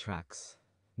them in their tracks.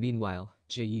 Meanwhile,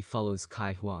 Jie follows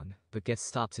Kai Huan, but gets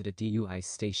stopped at a DUI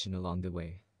station along the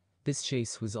way. This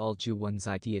chase was all Ju Won's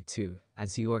idea too,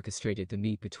 as he orchestrated the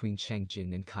meet between Chang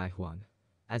Jin and Kai Huan.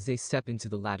 As they step into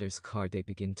the latter's car, they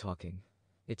begin talking.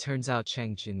 It turns out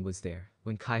Chang Jin was there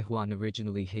when Kai Huan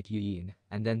originally hit Yu Yin,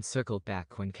 and then circled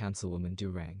back when Councilwoman Du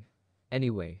rang.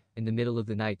 Anyway, in the middle of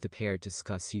the night the pair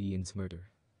discuss Yu Yin's murder.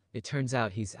 It turns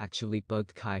out he's actually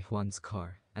bugged Kai Huan's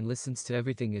car, and listens to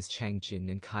everything as Chang Jin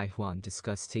and Kai Huan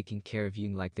discuss taking care of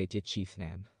Ying like they did Chief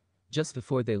Nam. Just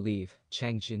before they leave,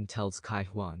 Chang Jin tells Kai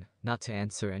Huan not to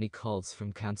answer any calls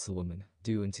from Councilwoman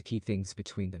Du and to keep things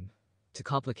between them. To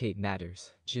complicate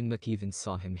matters, Jin Muk even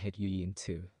saw him hit Yu Yin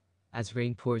too. As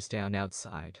rain pours down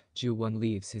outside, Ju Won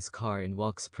leaves his car and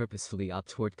walks purposefully up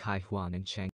toward Kai Huan and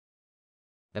Chang.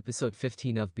 Episode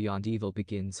 15 of Beyond Evil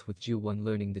begins with Ju Won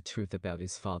learning the truth about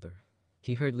his father.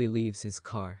 He hurriedly leaves his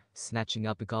car, snatching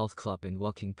up a golf club and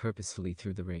walking purposefully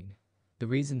through the rain. The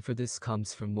reason for this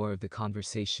comes from more of the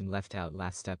conversation left out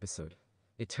last episode.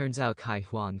 It turns out Kai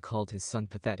Huan called his son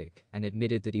pathetic and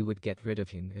admitted that he would get rid of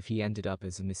him if he ended up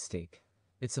as a mistake.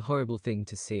 It's a horrible thing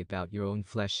to say about your own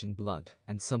flesh and blood,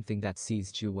 and something that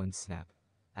sees Ju Won snap.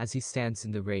 As he stands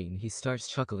in the rain, he starts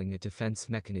chuckling, a defense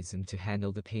mechanism to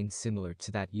handle the pain similar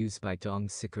to that used by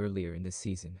Dong-sik earlier in the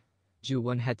season. Ju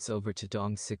Won heads over to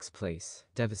Dong-sik's place,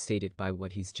 devastated by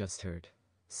what he's just heard.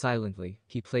 Silently,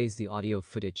 he plays the audio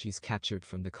footage he's captured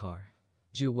from the car.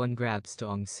 Ju Won grabs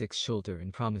Dong-sik's shoulder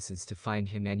and promises to find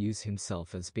him and use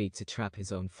himself as bait to trap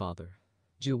his own father.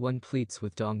 Ju Won pleads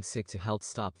with Dong-sik to help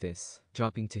stop this,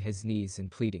 dropping to his knees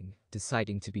and pleading,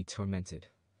 deciding to be tormented.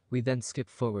 We then skip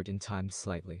forward in time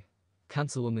slightly.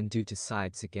 Councilwoman Du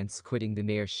decides against quitting the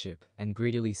mayorship and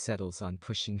greedily settles on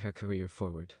pushing her career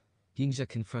forward. Yingzhe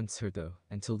confronts her though,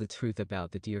 until the truth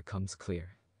about the deer comes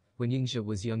clear. When Yingzhe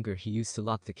was younger, he used to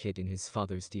lock the kid in his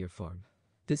father's deer farm.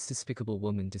 This despicable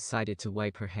woman decided to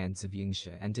wipe her hands of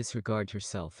Yingzhe and disregard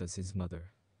herself as his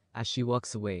mother. As she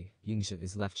walks away, Yingzhe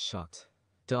is left shocked.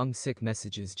 Dong-sik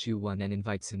messages Ju Won and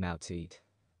invites him out to eat.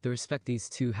 The respect these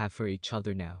two have for each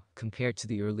other now, compared to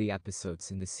the early episodes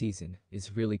in the season,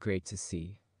 is really great to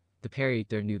see. The pair eat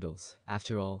their noodles.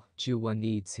 After all, Ju Won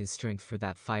needs his strength for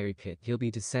that fiery pit he'll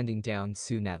be descending down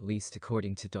soon, at least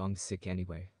according to Dong-sik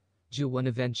anyway. Ju Won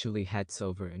eventually heads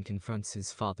over and confronts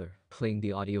his father, playing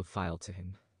the audio file to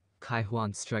him. Kai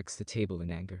Huan strikes the table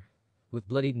in anger. With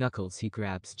bloodied knuckles he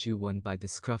grabs Ju Won by the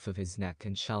scruff of his neck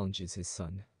and challenges his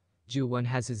son. Ju Won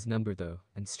has his number though,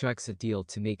 and strikes a deal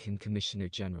to make him Commissioner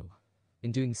General.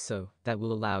 In doing so, that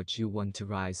will allow Ju Won to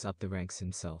rise up the ranks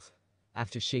himself.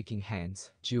 After shaking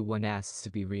hands, Ju Won asks to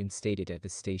be reinstated at the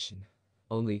station.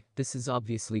 Only, this is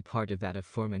obviously part of that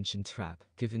aforementioned trap,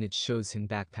 given it shows him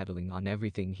backpedaling on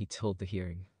everything he told the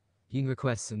hearing. Ying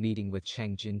requests a meeting with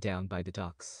Chang Jin down by the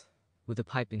docks. With a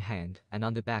pipe in hand, and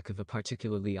on the back of a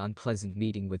particularly unpleasant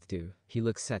meeting with Du, he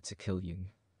looks set to kill Ying.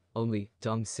 Only,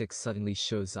 Dong-sik suddenly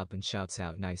shows up and shouts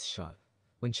out, "Nice shot."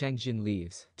 When Chang Jin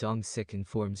leaves, Dong-sik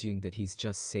informs Ying that he's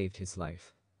just saved his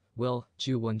life. Well,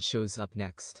 Ju Won shows up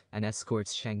next, and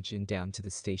escorts Chang Jin down to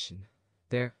the station.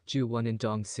 There, Ju Won and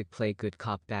Dong-sik play good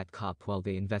cop bad cop while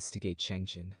they investigate Chang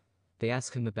Jin. They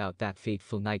ask him about that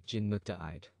fateful night Jin Muk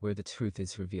died, where the truth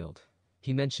is revealed.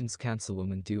 He mentions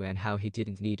Councilwoman Du and how he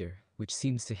didn't need her, which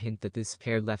seems to hint that this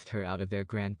pair left her out of their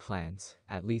grand plans,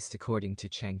 at least according to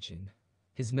Chang Jin.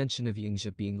 His mention of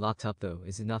Yingzhe being locked up though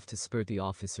is enough to spur the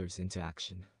officers into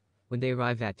action. When they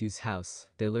arrive at Du's house,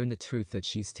 they learn the truth that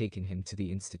she's taken him to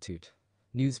the institute.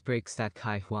 News breaks that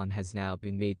Kai Huan has now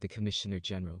been made the Commissioner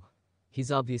General. He's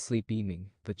obviously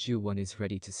beaming, but Ju Won is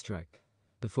ready to strike.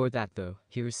 Before that though,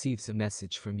 he receives a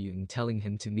message from Ying telling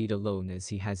him to meet alone as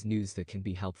he has news that can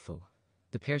be helpful.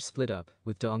 The pair split up,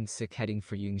 with Dong-sik heading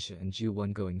for Yingzhe and Ju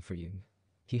Won going for Ying.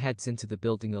 He heads into the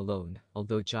building alone,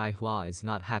 although Jai Hua is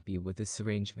not happy with this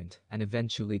arrangement and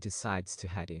eventually decides to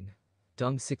head in.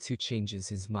 Dong-sik too changes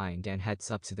his mind and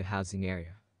heads up to the housing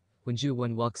area. When Ju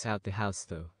Won walks out the house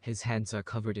though, his hands are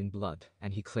covered in blood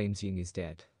and he claims Ying is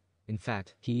dead. In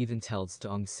fact, he even tells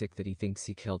Dong-sik that he thinks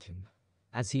he killed him.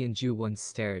 As he and Ju Won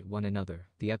stare at one another,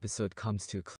 the episode comes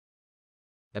to a close.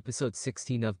 Episode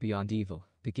 16 of Beyond Evil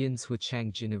begins with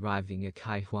Chang Jin arriving at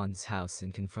Kai Huan's house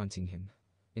and confronting him.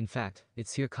 In fact,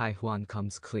 it's here Kai Huan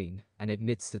comes clean and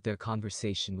admits that their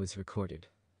conversation was recorded.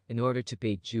 In order to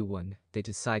bait Ju-won, they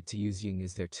decide to use Ying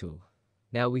as their tool.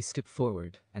 Now we skip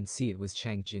forward and see it was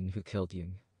Chang Jin who killed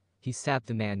Ying. He stabbed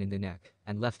the man in the neck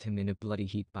and left him in a bloody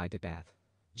heap by the bath.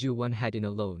 Ju-won had in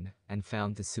alone and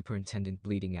found the superintendent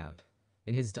bleeding out.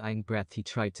 In his dying breath he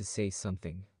tried to say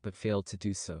something, but failed to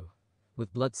do so.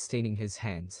 With blood staining his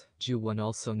hands, Ju-won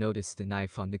also noticed the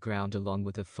knife on the ground along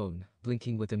with a phone,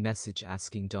 blinking with a message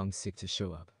asking Dong-sik to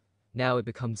show up. Now it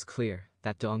becomes clear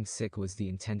that Dong-sik was the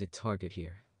intended target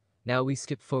here. Now we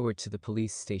skip forward to the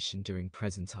police station during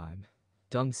present time.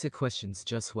 Dong-sik questions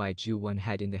just why Ju-won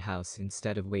had in the house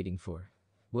instead of waiting for.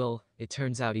 Well, it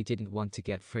turns out he didn't want to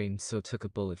get framed so took a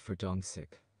bullet for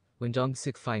Dong-sik. When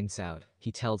Dong-sik finds out,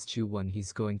 he tells Ju-won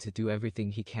he's going to do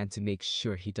everything he can to make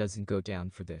sure he doesn't go down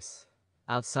for this.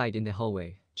 Outside in the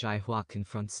hallway, Jae-hwa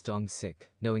confronts Dong-sik,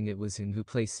 knowing it was him who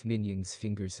placed Min Ying's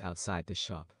fingers outside the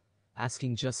shop.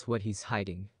 Asking just what he's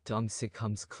hiding, Dong-sik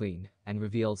comes clean and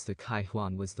reveals that Kai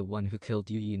Hwan was the one who killed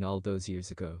Yu Yin all those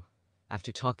years ago.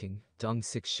 After talking,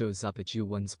 Dong-sik shows up at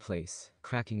Ju-won's place,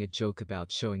 cracking a joke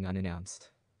about showing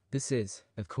unannounced. This is,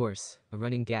 of course, a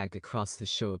running gag across the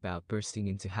show about bursting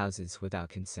into houses without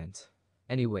consent.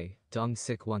 Anyway,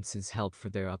 Dong-sik wants his help for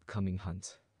their upcoming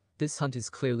hunt. This hunt is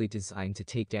clearly designed to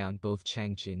take down both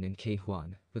Chang Jin and Kai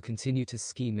Hwan, but continue to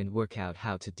scheme and work out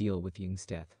how to deal with Ying's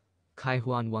death. Kai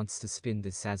Hwan wants to spin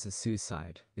this as a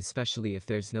suicide, especially if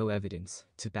there's no evidence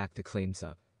to back the claims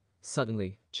up.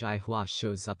 Suddenly, Jae-hwa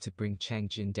shows up to bring Chang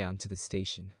Jin down to the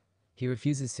station. He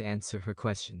refuses to answer her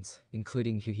questions,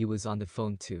 including who he was on the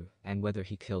phone to and whether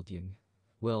he killed Ying.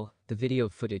 Well, the video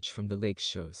footage from the lake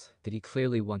shows that he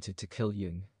clearly wanted to kill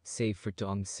Ying, save for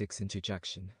Dong-sik's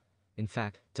interjection. In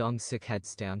fact, Dong-sik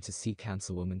heads down to see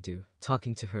Councilwoman Du,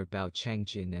 talking to her about Chang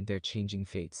Jin and their changing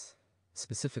fates.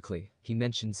 Specifically, he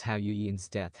mentions how Yu Yin's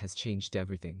death has changed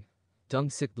everything.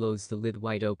 Dong-sik blows the lid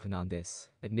wide open on this,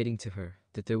 admitting to her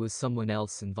that there was someone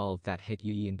else involved that hit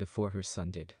Yu Yin before her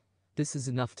son did. This is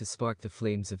enough to spark the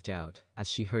flames of doubt, as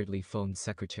she hurriedly phones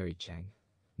Secretary Chang.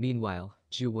 Meanwhile,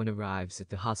 Ju-won arrives at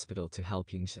the hospital to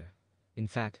help Ying-sha. In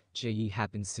fact, Jae-yi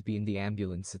happens to be in the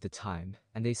ambulance at the time,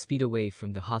 and they speed away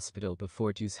from the hospital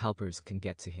before Ju's helpers can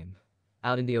get to him.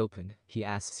 Out in the open, he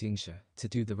asks Ying-sha to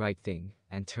do the right thing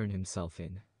and turn himself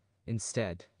in.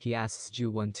 Instead, he asks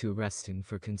Ju-won to arrest him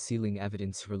for concealing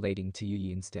evidence relating to Yu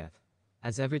Yin's death.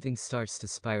 As everything starts to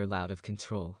spiral out of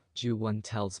control, Ju-won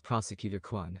tells Prosecutor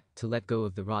Kwon to let go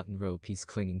of the rotten rope he's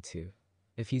clinging to.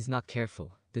 If he's not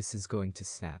careful, this is going to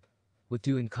snap. With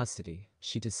Du in custody,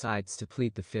 she decides to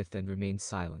plead the fifth and remain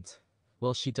silent.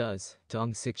 While she does,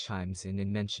 Dong-sik chimes in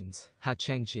and mentions how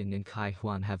Chang Jin and Kai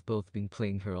Hwan have both been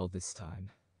playing her all this time.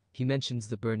 He mentions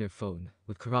the burner phone,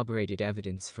 with corroborated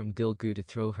evidence from Gil-gu to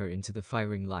throw her into the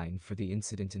firing line for the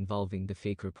incident involving the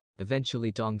fake report.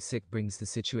 Eventually Dong-sik brings the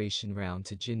situation round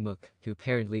to Jin-muk, who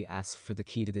apparently asked for the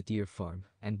key to the deer farm,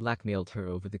 and blackmailed her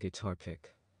over the guitar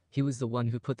pick. He was the one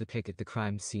who put the pick at the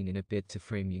crime scene in a bid to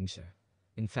frame Ying-sha.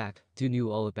 In fact, Du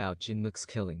knew all about Jin-muk's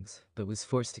killings, but was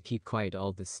forced to keep quiet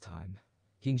all this time.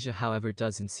 Ying-sha however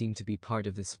doesn't seem to be part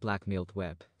of this blackmailed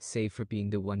web, save for being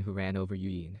the one who ran over Yu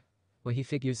Yin. When he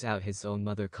figures out his own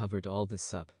mother covered all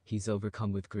this up, he's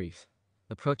overcome with grief.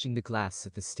 Approaching the glass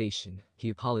at the station, he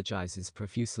apologizes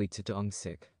profusely to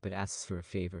Dong-sik, but asks for a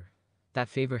favor. That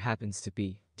favor happens to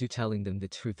be Du telling them the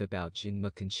truth about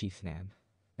Jin-muk and Chief Nam.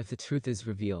 If the truth is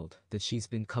revealed that she's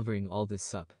been covering all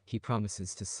this up, he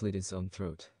promises to slit his own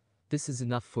throat. This is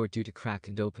enough for Du to crack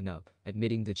and open up,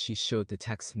 admitting that she showed the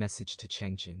text message to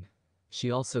Chang Jin. She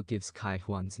also gives Kai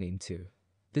Hwan's name too.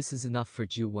 This is enough for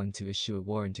Ju-won to issue a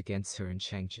warrant against her and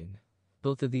Chang Jin.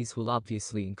 Both of these will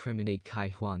obviously incriminate Kai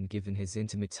Hwan given his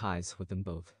intimate ties with them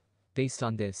both. Based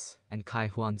on this, and Kai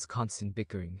Hwan's constant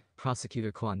bickering,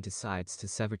 Prosecutor Kwon decides to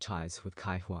sever ties with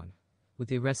Kai Hwan. With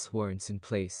the arrest warrants in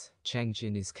place, Chang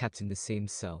Jin is kept in the same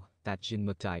cell that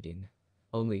Jin-muk died in.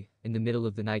 Only, in the middle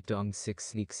of the night Dong-sik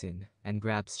sneaks in and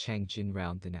grabs Chang Jin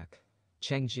round the neck.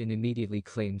 Chang Jin immediately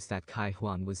claims that Kai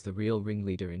Hwan was the real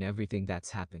ringleader in everything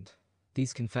that's happened.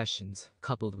 These confessions,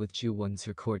 coupled with Ju-won's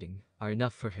recording, are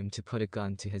enough for him to put a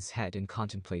gun to his head and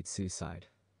contemplate suicide.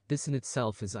 This in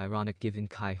itself is ironic given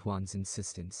Kai Hwan's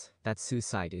insistence that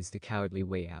suicide is the cowardly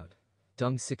way out.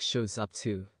 Dong-sik shows up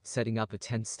too, setting up a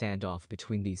tense standoff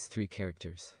between these three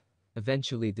characters.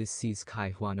 Eventually this sees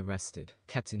Kai Hwan arrested,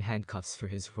 kept in handcuffs for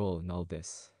his role in all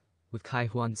this. With Kai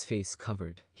Hwan's face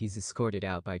covered, he's escorted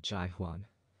out by Jae-hwan.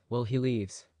 While he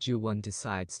leaves, Ju-won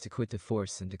decides to quit the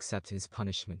force and accept his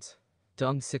punishment.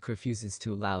 Dong-sik refuses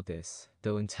to allow this,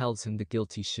 though and tells him the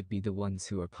guilty should be the ones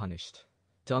who are punished.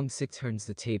 Dong-sik turns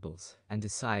the tables and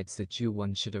decides that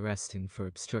Ju-won should arrest him for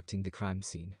obstructing the crime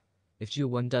scene. If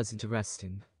Ju-won doesn't arrest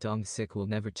him, Dong-sik will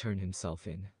never turn himself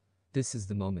in. This is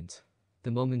the moment. The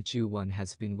moment Ju-won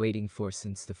has been waiting for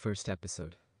since the first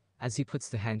episode. As he puts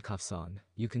the handcuffs on,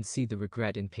 you can see the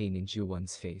regret and pain in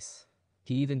Ju-won's face.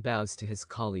 He even bows to his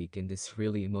colleague in this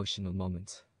really emotional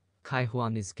moment.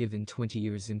 Kai-hwan is given 20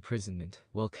 years imprisonment,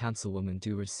 while councilwoman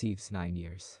Du receives 9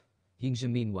 years. Yingzha,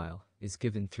 meanwhile, is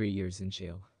given 3 years in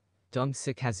jail.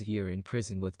 Dong-sik has a year in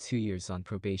prison with 2 years on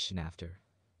probation after.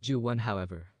 Ju-won,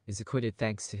 however, is acquitted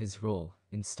thanks to his role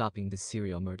in stopping the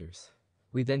serial murders.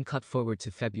 We then cut forward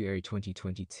to February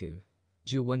 2022.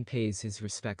 Ju-won pays his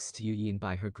respects to Yu-yin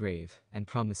by her grave and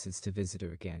promises to visit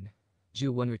her again.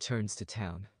 Ju-won returns to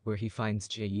town, where he finds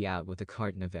Jae-yi out with a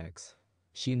carton of eggs.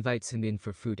 She invites him in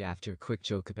for food after a quick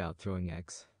joke about throwing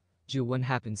eggs. Ju-won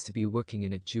happens to be working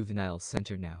in a juvenile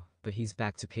center now, but he's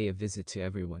back to pay a visit to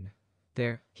everyone.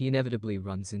 There, he inevitably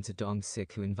runs into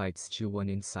Dong-sik, who invites Ju-won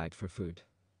inside for food.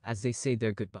 As they say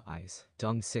their goodbyes,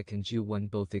 Dong-sik and Ju-won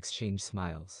both exchange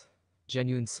smiles.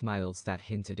 Genuine smiles that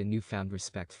hint at a newfound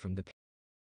respect from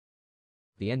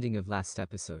the ending of last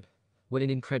episode. What an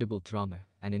incredible drama,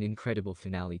 and an incredible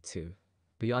finale too.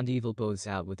 Beyond Evil bows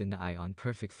out with an eye on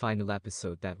perfect final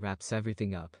episode that wraps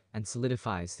everything up and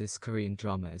solidifies this Korean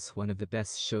drama as one of the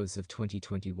best shows of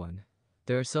 2021.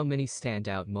 There are so many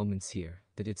standout moments here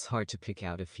that it's hard to pick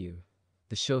out a few.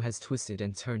 The show has twisted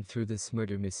and turned through this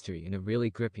murder mystery in a really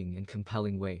gripping and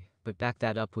compelling way, but back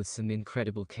that up with some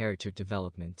incredible character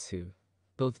development too.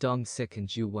 Both Dong-sik and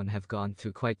Ju-won have gone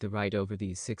through quite the ride over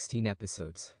these 16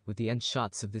 episodes, with the end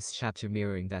shots of this chapter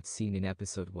mirroring that scene in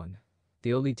episode 1.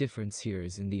 The only difference here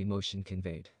is in the emotion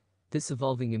conveyed. This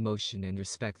evolving emotion and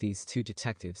respect these two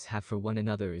detectives have for one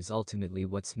another is ultimately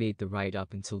what's made the ride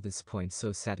up until this point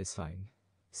so satisfying.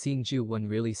 Seeing Ju-won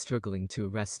really struggling to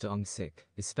arrest Dong-sik,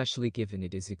 especially given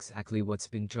it is exactly what's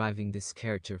been driving this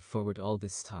character forward all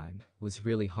this time, was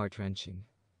really heart-wrenching.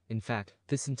 In fact,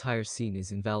 this entire scene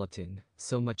is enveloped in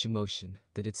so much emotion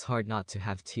that it's hard not to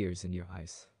have tears in your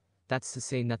eyes. That's to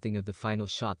say nothing of the final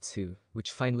shot too,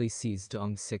 which finally sees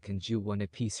Dong-sik and Ju-won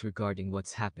at peace regarding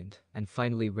what's happened, and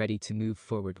finally ready to move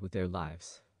forward with their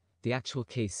lives. The actual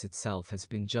case itself has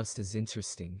been just as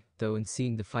interesting, though, and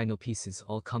seeing the final pieces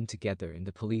all come together in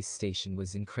the police station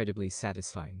was incredibly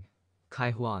satisfying.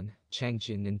 Kai-hwan,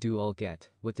 Chang-jin and Du all get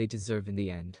what they deserve in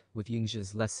the end, with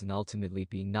Yingzha's lesson ultimately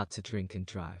being not to drink and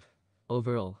drive.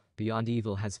 Overall, Beyond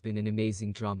Evil has been an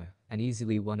amazing drama, and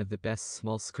easily one of the best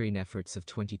small-screen efforts of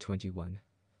 2021.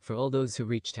 For all those who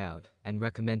reached out and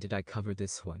recommended I cover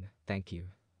this one, thank you.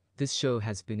 This show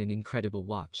has been an incredible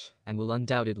watch, and will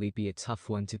undoubtedly be a tough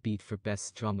one to beat for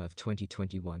best drama of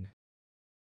 2021.